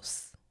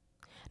ourselves.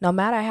 No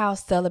matter how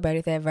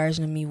celebrated that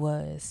version of me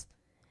was,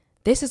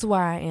 this is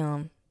where I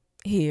am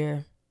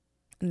here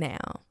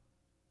now.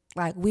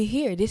 Like, we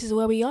here, this is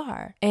where we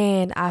are.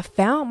 And I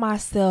found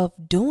myself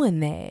doing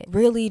that,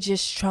 really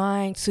just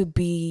trying to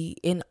be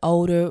an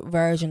older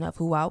version of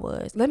who I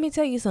was. Let me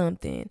tell you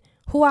something.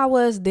 Who I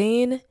was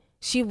then,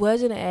 she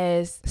wasn't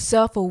as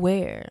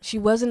self-aware. She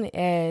wasn't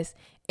as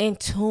in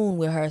tune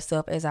with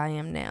herself as I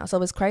am now.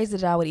 So it's crazy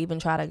that I would even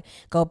try to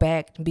go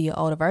back and be an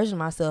older version of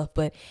myself.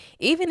 But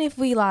even if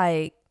we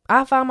like,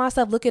 I found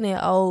myself looking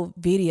at old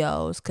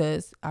videos,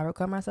 because I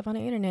record myself on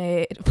the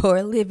internet for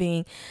a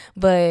living.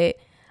 But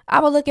I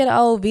would look at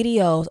old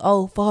videos,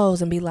 old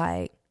photos, and be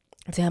like,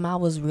 damn, I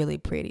was really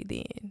pretty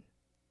then.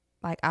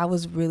 Like, I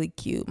was really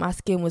cute. My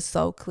skin was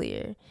so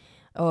clear.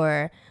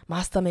 Or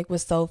my stomach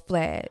was so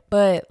flat.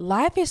 But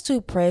life is too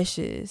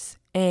precious,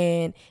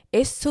 and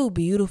it's too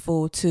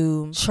beautiful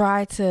to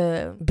try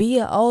to be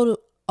an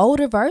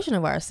older version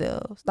of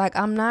ourselves. Like,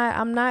 I'm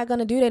not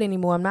going to do that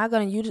anymore. I'm not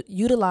going to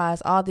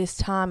utilize all this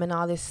time and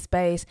all this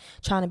space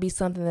trying to be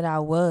something that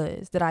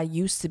I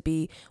used to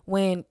be.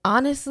 When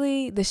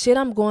honestly, the shit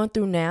I'm going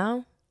through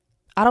now,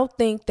 I don't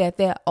think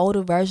that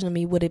older version of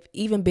me would have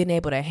even been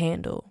able to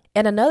handle.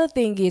 And another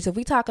thing is, if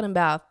we're talking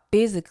about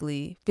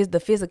physically, the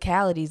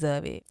physicalities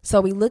of it.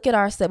 So we look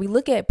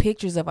at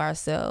pictures of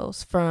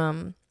ourselves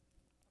from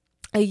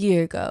a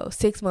year ago,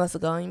 6 months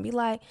ago, and be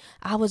like,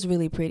 I was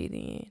really pretty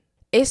then.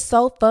 It's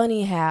so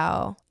funny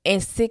how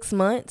in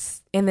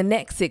the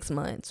next 6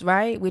 months,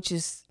 right, which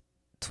is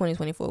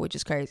 2024, which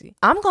is crazy,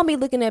 I'm going to be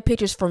looking at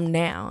pictures from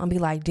now and be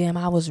like, damn,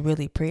 I was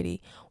really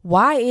pretty.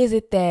 Why is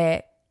it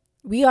that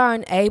we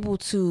aren't able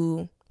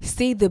to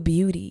see the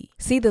beauty,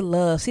 see the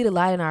love, see the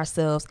light in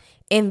ourselves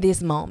in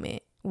this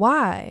moment?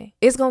 Why?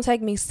 It's going to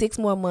take me 6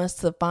 more months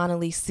to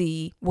finally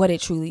see what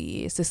it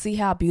truly is, to see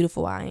how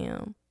beautiful I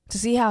am, to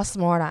see how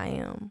smart I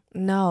am.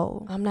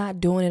 No, I'm not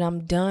doing it.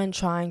 I'm done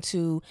trying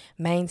to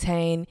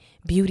maintain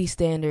beauty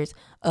standards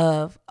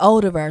of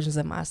older versions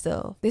of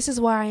myself. This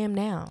is where I am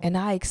now, and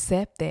I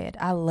accept that.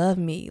 I love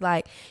me.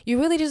 Like, you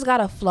really just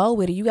gotta flow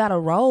with it. You gotta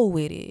roll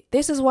with it.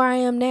 This is where I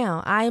am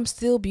now. I am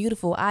still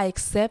beautiful. I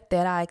accept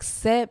that. I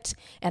accept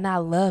and I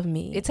love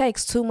me. It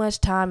takes too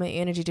much time and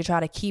energy to try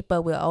to keep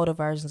up with older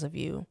versions of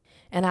you.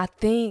 And I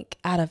think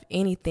out of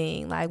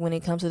anything, like when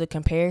it comes to the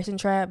comparison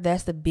trap,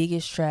 that's the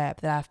biggest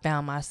trap that I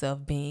found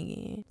myself being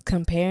in.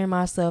 Comparing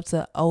myself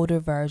to older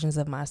versions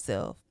of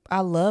myself.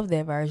 I love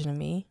that version of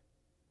me.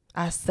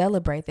 I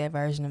celebrate that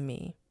version of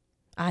me.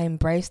 I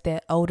embrace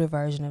that older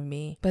version of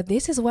me. But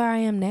this is where I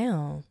am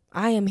now.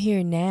 I am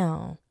here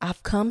now.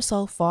 I've come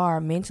so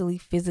far mentally,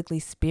 physically,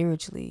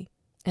 spiritually.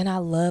 And I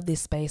love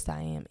this space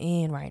I am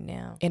in right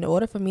now. In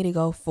order for me to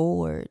go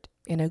forward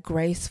in a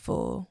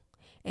graceful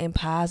and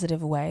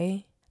positive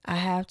way, I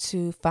have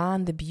to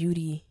find the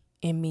beauty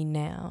in me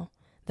now,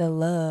 the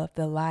love,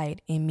 the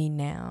light in me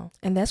now.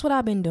 And that's what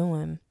I've been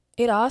doing.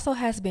 It also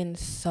has been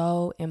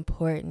so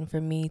important for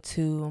me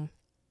to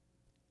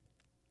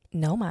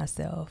know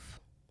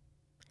myself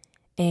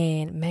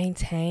and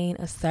maintain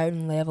a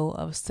certain level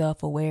of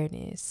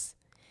self-awareness.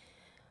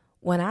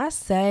 When I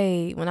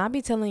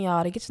be telling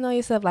y'all to get to know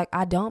yourself, like,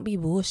 I don't be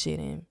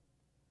bullshitting.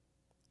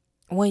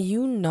 When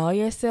you know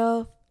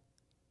yourself,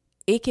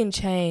 it can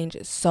change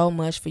so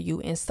much for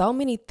you, and so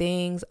many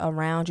things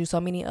around you,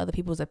 so many other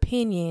people's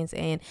opinions,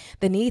 and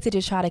the need to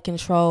just try to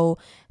control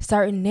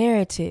certain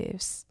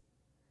narratives,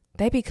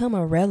 they become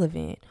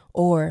irrelevant.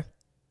 Or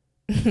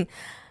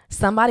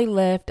somebody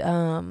left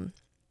a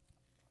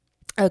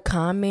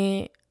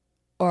comment,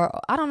 or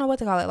I don't know what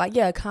to call it, like,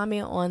 yeah, a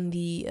comment on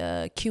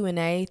the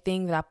Q&A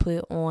thing that I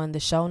put on the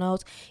show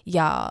notes.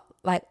 Y'all,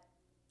 like,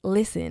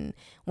 listen,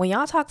 when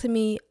y'all talk to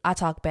me, I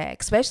talk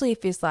back, especially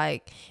if it's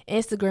like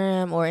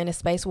Instagram or in a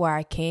space where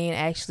I can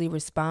actually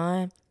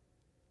respond.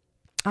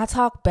 I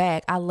talk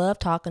back. I love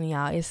talking to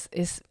y'all.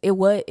 It's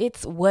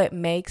what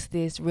makes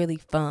this really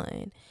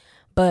fun.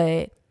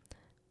 But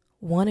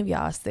one of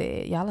y'all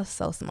said, y'all are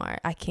so smart,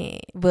 I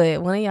can't.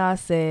 But one of y'all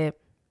said,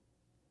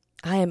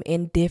 I am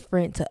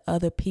indifferent to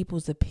other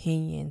people's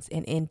opinions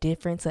and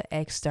indifferent to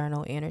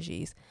external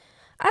energies.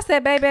 I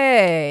said,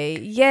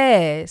 baby,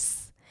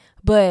 yes.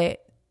 But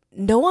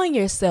knowing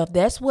yourself,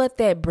 that's what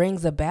that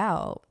brings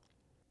about.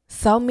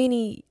 So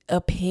many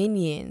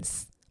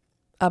opinions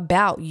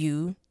about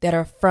you that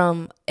are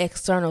from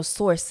external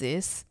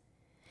sources,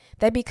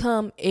 they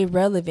become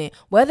irrelevant,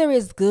 whether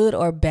it's good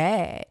or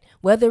bad,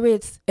 whether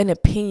it's an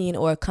opinion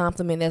or a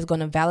compliment that's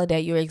going to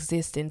validate your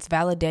existence,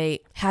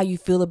 validate how you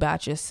feel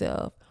about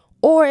yourself,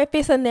 or if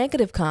it's a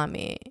negative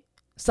comment,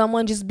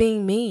 someone just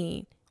being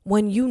mean.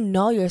 When you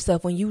know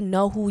yourself, when you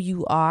know who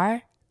you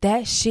are,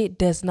 that shit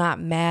does not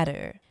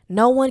matter.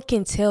 No one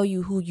can tell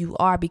you who you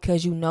are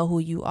because you know who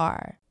you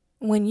are.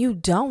 When you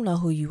don't know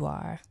who you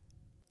are,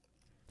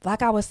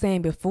 like I was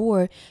saying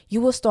before,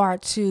 you will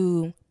start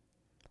to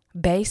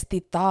base the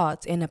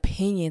thoughts and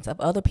opinions of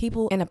other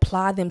people and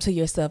apply them to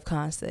your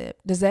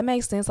self-concept. Does that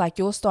make sense? Like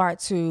you'll start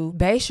to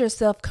base your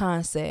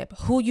self-concept,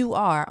 who you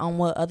are, on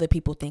what other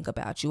people think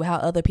about you, how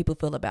other people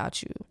feel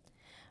about you.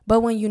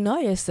 But when you know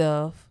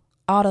yourself,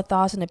 all the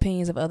thoughts and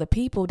opinions of other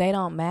people, they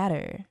don't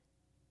matter.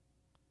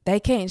 They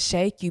can't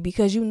shake you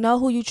because you know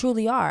who you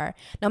truly are.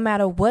 No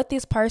matter what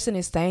this person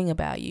is saying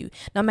about you,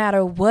 no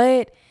matter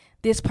what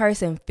this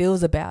person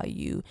feels about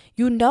you,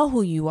 you know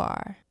who you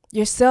are.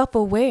 You're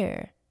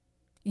self-aware.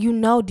 You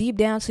know deep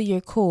down to your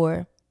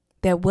core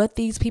that what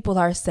these people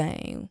are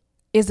saying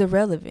is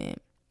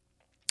irrelevant.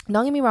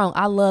 Don't get me wrong,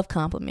 I love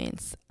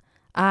compliments.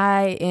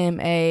 I am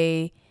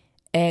a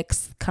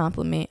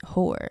ex-compliment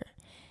whore.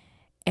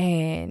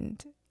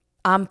 And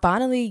I'm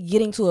finally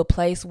getting to a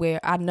place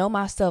where I know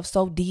myself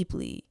so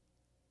deeply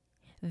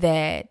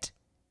that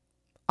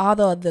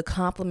although the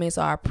compliments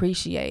are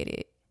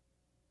appreciated,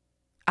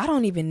 I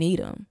don't even need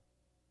them.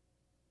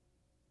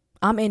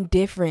 I'm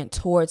indifferent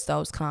towards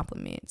those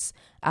compliments.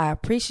 I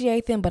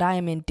appreciate them, but I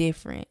am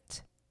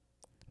indifferent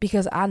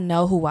because I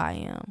know who I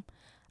am.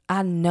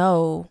 I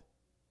know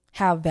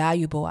how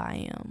valuable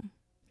I am.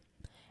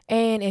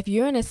 And if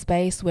you're in a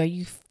space where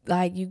you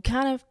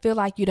kind of feel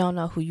like you don't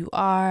know who you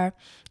are,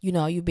 you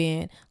know, you've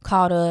been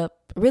caught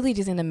up really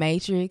just in the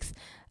matrix,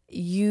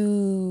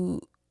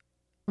 you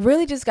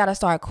really just got to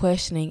start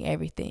questioning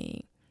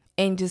everything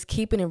and just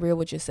keeping it real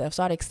with yourself.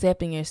 Start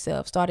accepting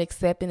yourself. Start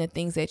accepting the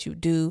things that you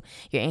do,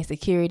 your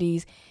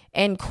insecurities,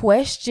 and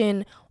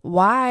question,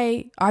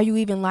 why are you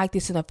even like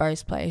this in the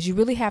first place? You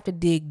really have to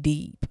dig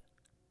deep.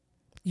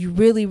 You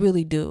really,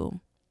 really do.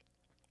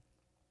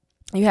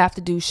 You have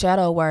to do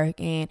shadow work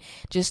and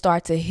just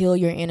start to heal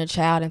your inner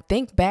child and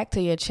think back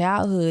to your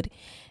childhood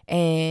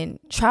and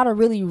try to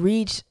really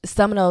reach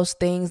some of those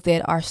things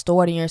that are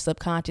stored in your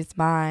subconscious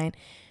mind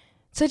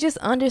to just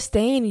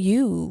understand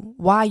you,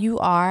 why you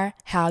are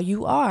how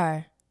you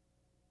are.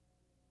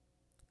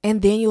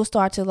 And then you'll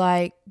start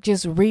to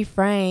just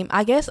reframe.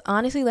 I guess,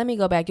 honestly, let me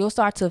go back. You'll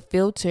start to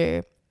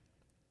filter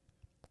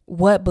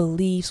what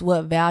beliefs,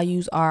 what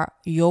values are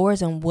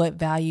yours and what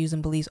values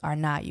and beliefs are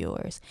not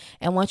yours.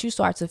 And once you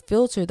start to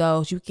filter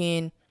those, you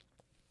can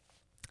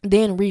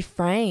then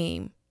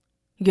reframe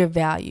your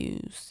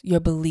values, your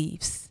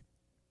beliefs,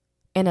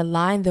 and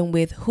align them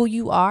with who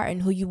you are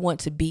and who you want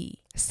to be.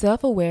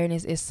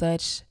 Self-awareness is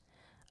such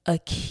a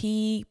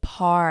key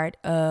part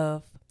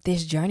of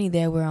this journey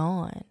that we're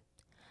on.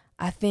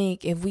 I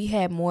think if we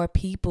had more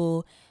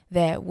people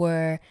that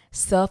were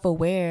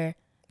self-aware,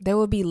 there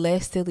would be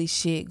less silly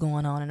shit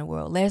going on in the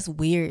world, less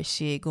weird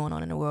shit going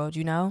on in the world,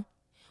 you know?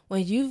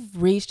 When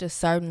you've reached a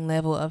certain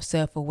level of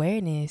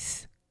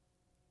self-awareness,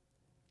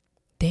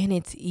 then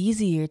it's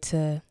easier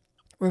to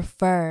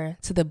refer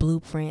to the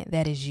blueprint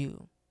that is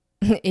you.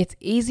 It's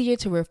easier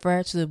to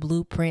refer to the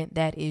blueprint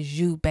that is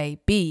you,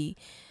 baby.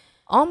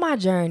 On my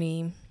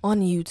journey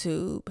on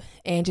YouTube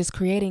and just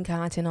creating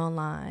content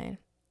online,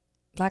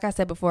 like I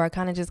said before, I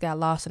kind of just got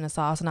lost in the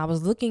sauce and I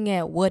was looking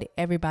at what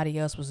everybody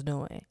else was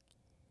doing.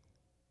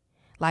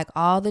 Like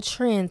all the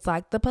trends,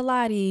 like the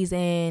Pilates,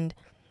 and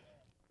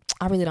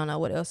I really don't know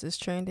what else is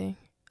trending.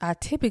 I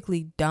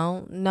typically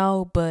don't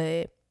know,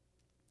 but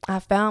I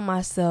found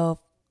myself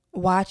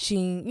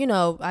watching,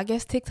 I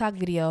guess TikTok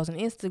videos and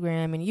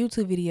Instagram and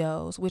YouTube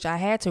videos, which I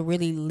had to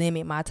really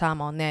limit my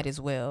time on that as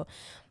well.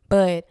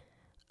 But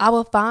I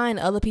would find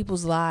other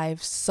people's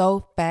lives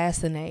so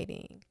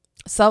fascinating,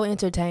 so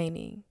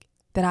entertaining,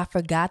 that I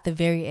forgot the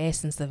very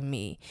essence of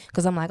me.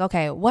 Because I'm like,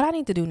 okay, what I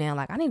need to do now?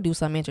 I need to do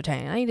something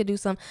entertaining. I need to do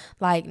something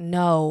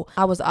no.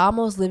 I was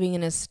almost living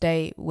in a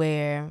state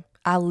where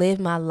I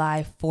lived my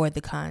life for the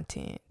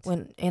content.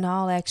 When in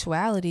all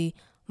actuality,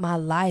 my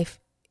life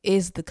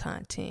is the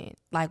content.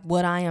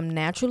 What I am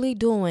naturally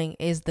doing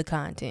is the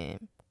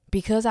content.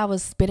 Because I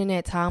was spending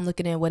that time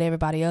looking at what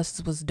everybody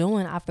else was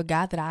doing, I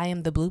forgot that I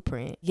am the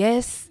blueprint.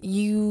 Yes,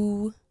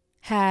 you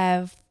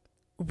have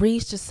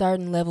reached a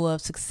certain level of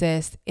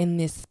success in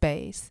this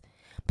space.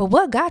 But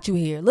what got you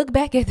here? Look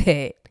back at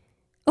that.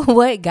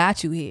 What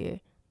got you here?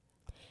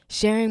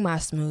 Sharing my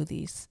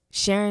smoothies,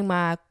 sharing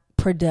my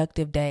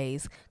productive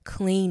days,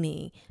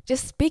 cleaning,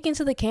 just speaking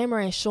to the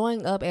camera and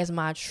showing up as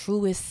my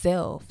truest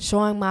self,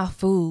 showing my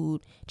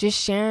food, just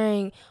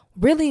sharing.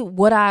 Really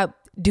what I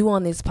do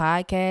on this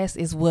podcast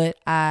is what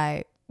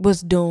I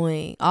was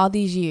doing all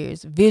these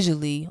years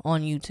visually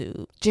on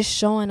YouTube, just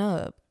showing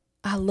up.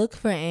 I look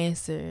for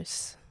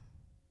answers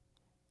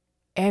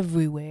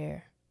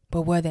everywhere,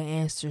 but where the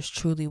answers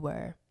truly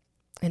were.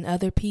 And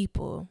other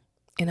people,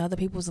 in other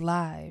people's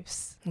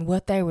lives,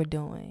 what they were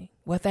doing,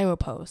 what they were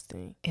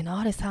posting. And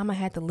all this time I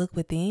had to look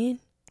within.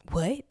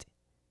 What?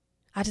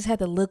 I just had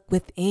to look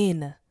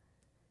within,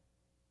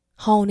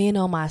 hone in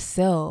on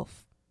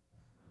myself,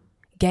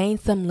 gain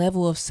some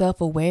level of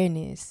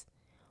self-awareness,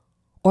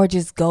 or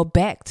just go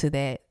back to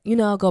that,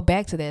 go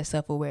back to that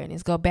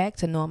self-awareness, go back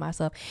to knowing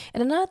myself.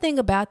 And another thing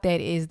about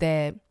that is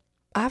that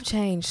I've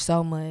changed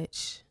so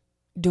much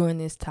during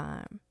this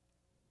time.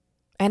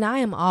 And I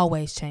am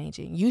always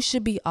changing. You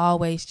should be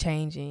always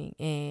changing,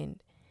 and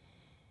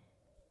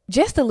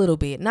just a little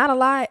bit, not a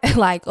lot.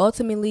 Like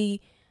ultimately,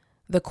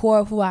 the core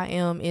of who I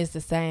am is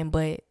the same,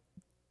 but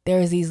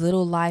there's these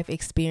little life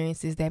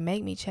experiences that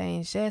make me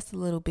change just a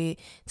little bit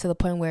to the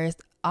point where it's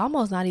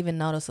almost not even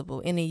noticeable.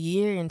 In a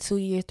year, in 2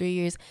 years, 3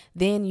 years,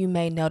 then you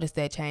may notice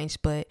that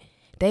change. But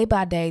day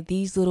by day,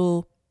 these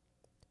little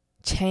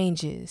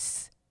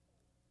changes,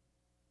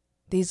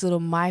 these little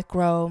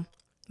micro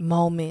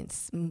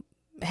moments,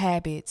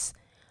 habits,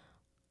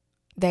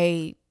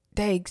 they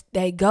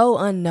go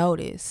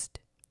unnoticed.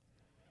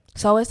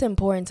 So it's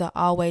important to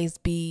always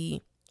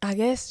be,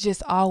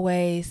 just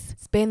always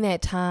spend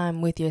that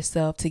time with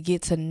yourself to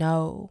get to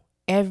know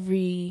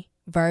every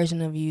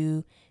version of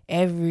you,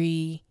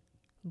 every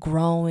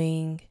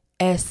growing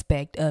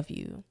aspect of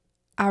you.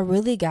 I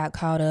really got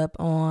caught up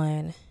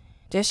on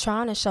just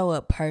trying to show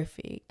up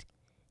perfect,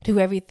 do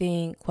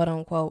everything quote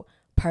unquote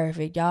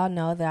perfect. Y'all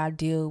know that I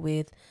deal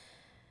with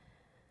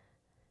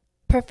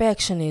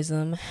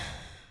perfectionism.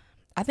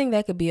 I think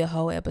that could be a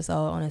whole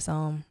episode on its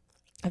own.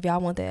 If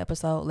y'all want the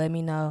episode, let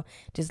me know.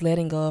 Just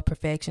letting go of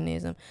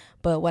perfectionism.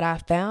 But what I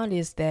found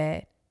is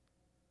that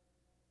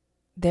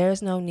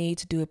there's no need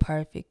to do it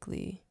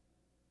perfectly.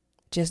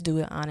 Just do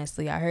it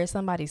honestly. I heard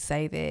somebody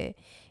say that,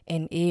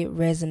 and it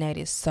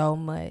resonated so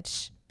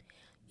much.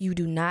 You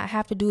do not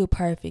have to do it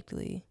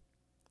perfectly.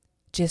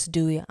 Just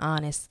do it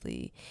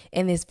honestly.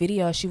 In this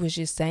video, she was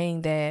just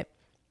saying that,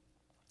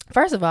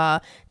 first of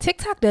all,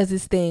 TikTok does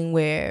this thing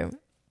where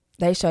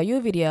they show you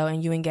a video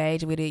and you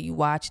engage with it. You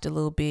watch it a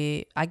little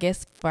bit, I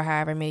guess for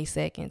however many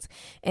seconds.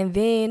 And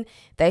then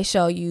they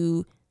show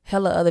you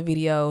hella other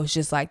videos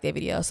just like that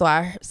video. So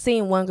I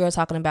seen one girl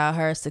talking about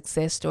her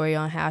success story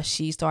on how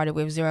she started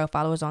with 0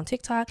 followers on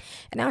TikTok.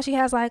 And now she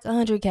has like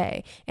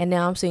 100K. And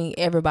now I'm seeing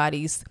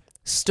everybody's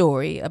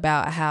story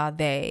about how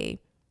they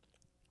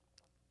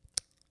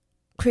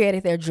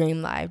created their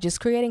dream life, just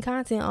creating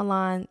content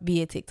online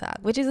via TikTok,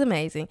 which is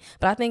amazing.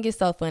 But I think it's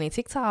so funny.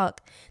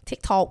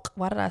 TikTok,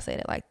 why did I say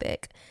that like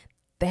that?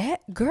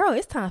 That girl,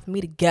 it's time for me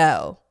to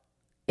go.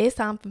 It's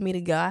time for me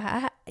to go.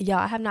 Y'all,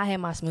 I have not had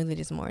my smoothie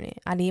this morning.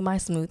 I need my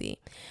smoothie.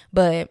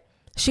 But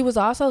she was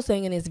also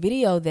saying in this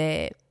video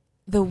that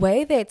the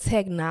way that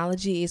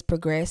technology is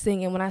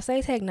progressing, and when I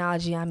say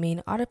technology, I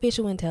mean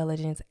artificial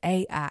intelligence,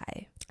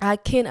 AI. I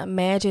can't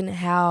imagine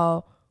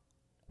how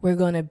we're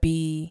going to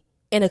be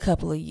in a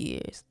couple of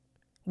years.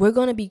 We're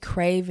going to be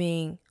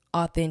craving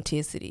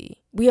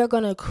authenticity. We are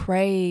going to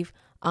crave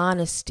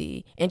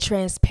honesty and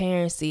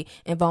transparency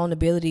and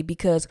vulnerability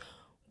because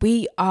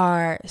we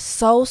are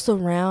so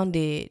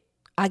surrounded,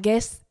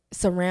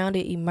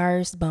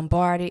 immersed,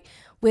 bombarded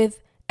with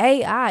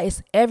AI.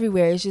 It's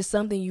everywhere. It's just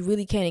something you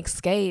really can't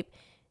escape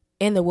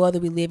in the world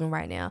that we live in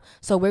right now.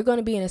 So we're going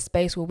to be in a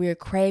space where we're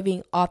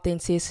craving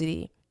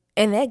authenticity.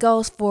 And that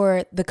goes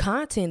for the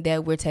content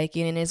that we're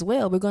taking in as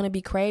well. We're going to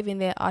be craving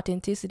that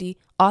authenticity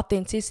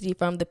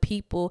from the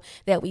people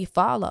that we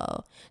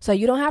follow. So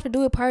you don't have to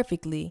do it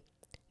perfectly.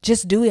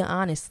 Just do it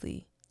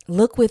honestly.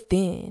 Look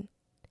within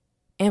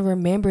and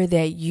remember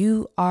that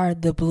you are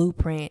the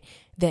blueprint.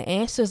 The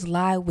answers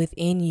lie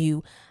within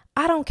you.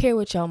 I don't care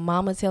what your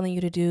mama telling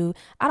you to do.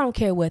 I don't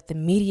care what the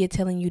media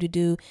telling you to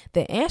do.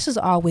 The answers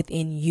are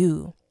within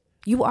you.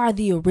 You are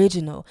the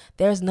original.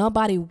 There's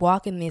nobody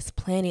walking this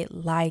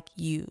planet like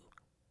you.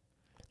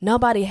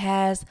 Nobody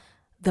has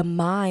the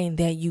mind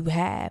that you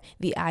have,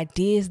 the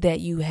ideas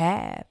that you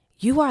have.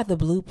 You are the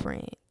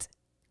blueprint.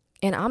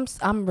 And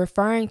I'm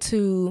referring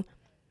to,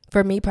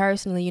 for me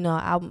personally,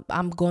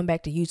 I'm going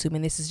back to YouTube,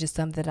 and this is just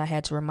something that I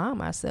had to remind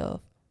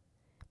myself.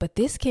 But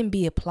this can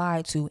be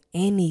applied to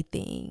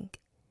anything.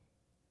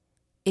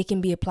 It can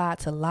be applied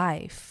to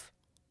life,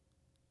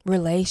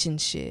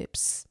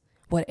 relationships,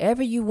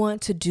 whatever you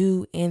want to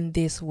do in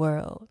this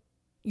world.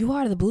 You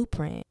are the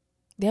blueprint.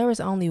 There is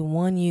only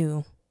one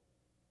you.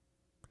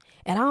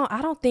 And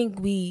I don't think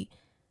we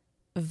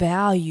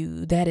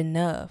value that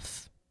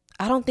enough.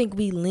 I don't think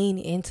we lean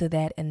into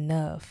that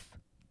enough.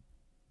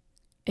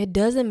 It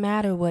doesn't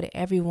matter what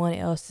everyone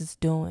else is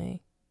doing.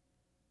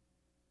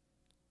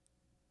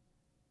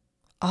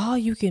 All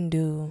you can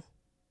do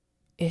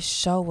is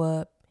show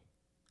up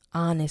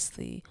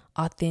honestly,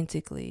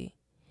 authentically,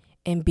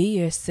 and be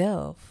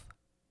yourself.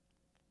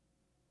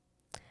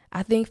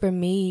 I think for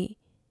me,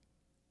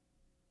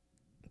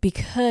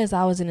 because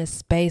I was in a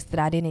space that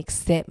I didn't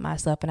accept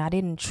myself and I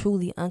didn't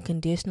truly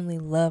unconditionally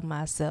love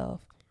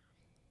myself,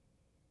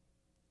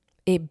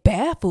 it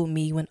baffled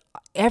me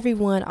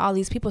when all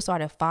these people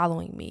started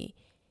following me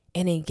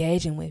and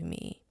engaging with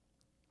me.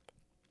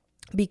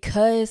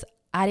 Because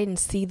I didn't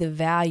see the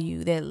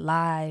value that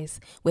lies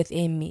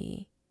within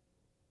me.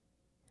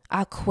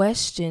 I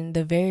questioned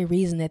the very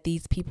reason that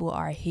these people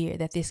are here,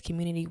 that this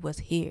community was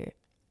here.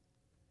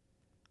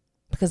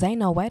 Because ain't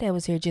no way that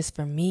was here just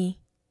for me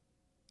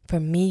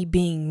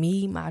being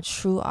me, my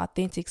true,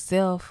 authentic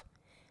self.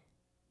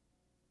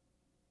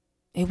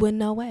 It wasn't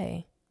no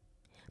way.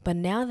 But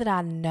now that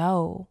I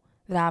know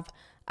that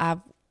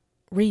I've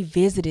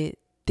revisited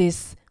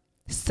this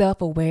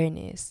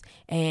self-awareness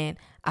and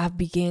I've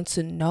begun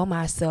to know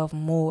myself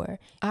more,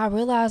 I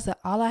realize that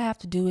all I have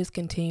to do is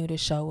continue to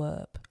show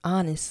up,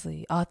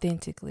 honestly,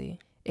 authentically.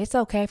 It's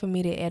okay for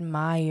me to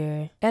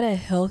admire in a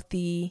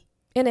healthy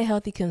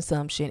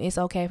consumption. It's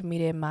okay for me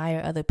to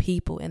admire other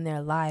people in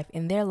their life,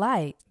 in their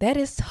light. That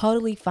is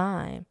totally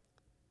fine.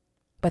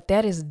 But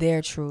that is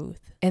their truth.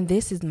 And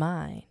this is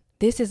mine.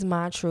 This is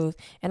my truth.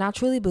 And I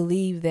truly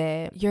believe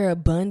that your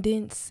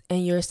abundance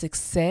and your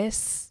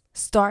success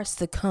starts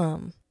to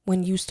come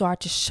when you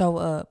start to show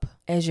up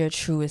as your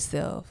truest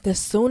self. The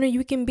sooner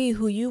you can be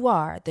who you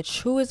are, the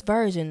truest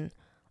version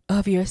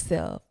of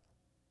yourself,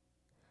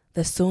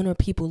 the sooner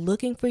people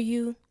looking for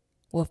you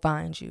will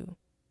find you.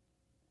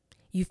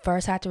 You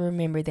first have to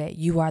remember that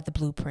you are the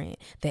blueprint.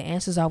 The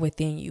answers are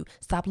within you.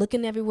 Stop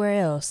looking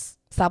everywhere else.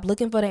 Stop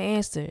looking for the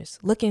answers.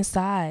 Look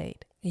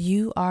inside.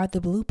 You are the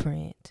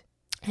blueprint.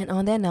 And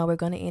on that note, we're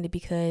going to end it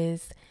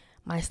because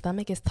my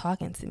stomach is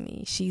talking to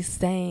me. She's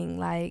saying,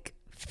 like,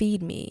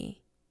 feed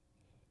me.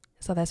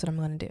 So that's what I'm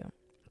going to do.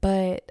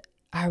 But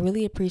I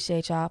really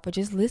appreciate y'all for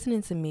just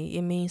listening to me.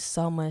 It means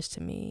so much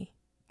to me.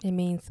 It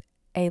means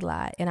a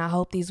lot. And I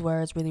hope these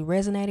words really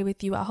resonated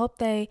with you. I hope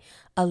they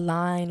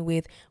align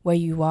with where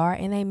you are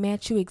and they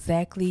met you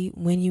exactly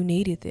when you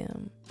needed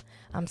them.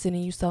 I'm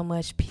sending you so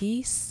much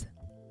peace,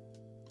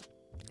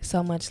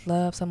 so much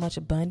love, so much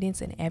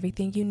abundance, and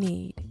everything you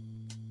need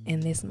in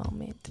this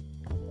moment.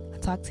 I'll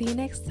talk to you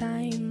next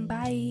time.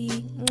 Bye.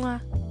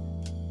 Mwah.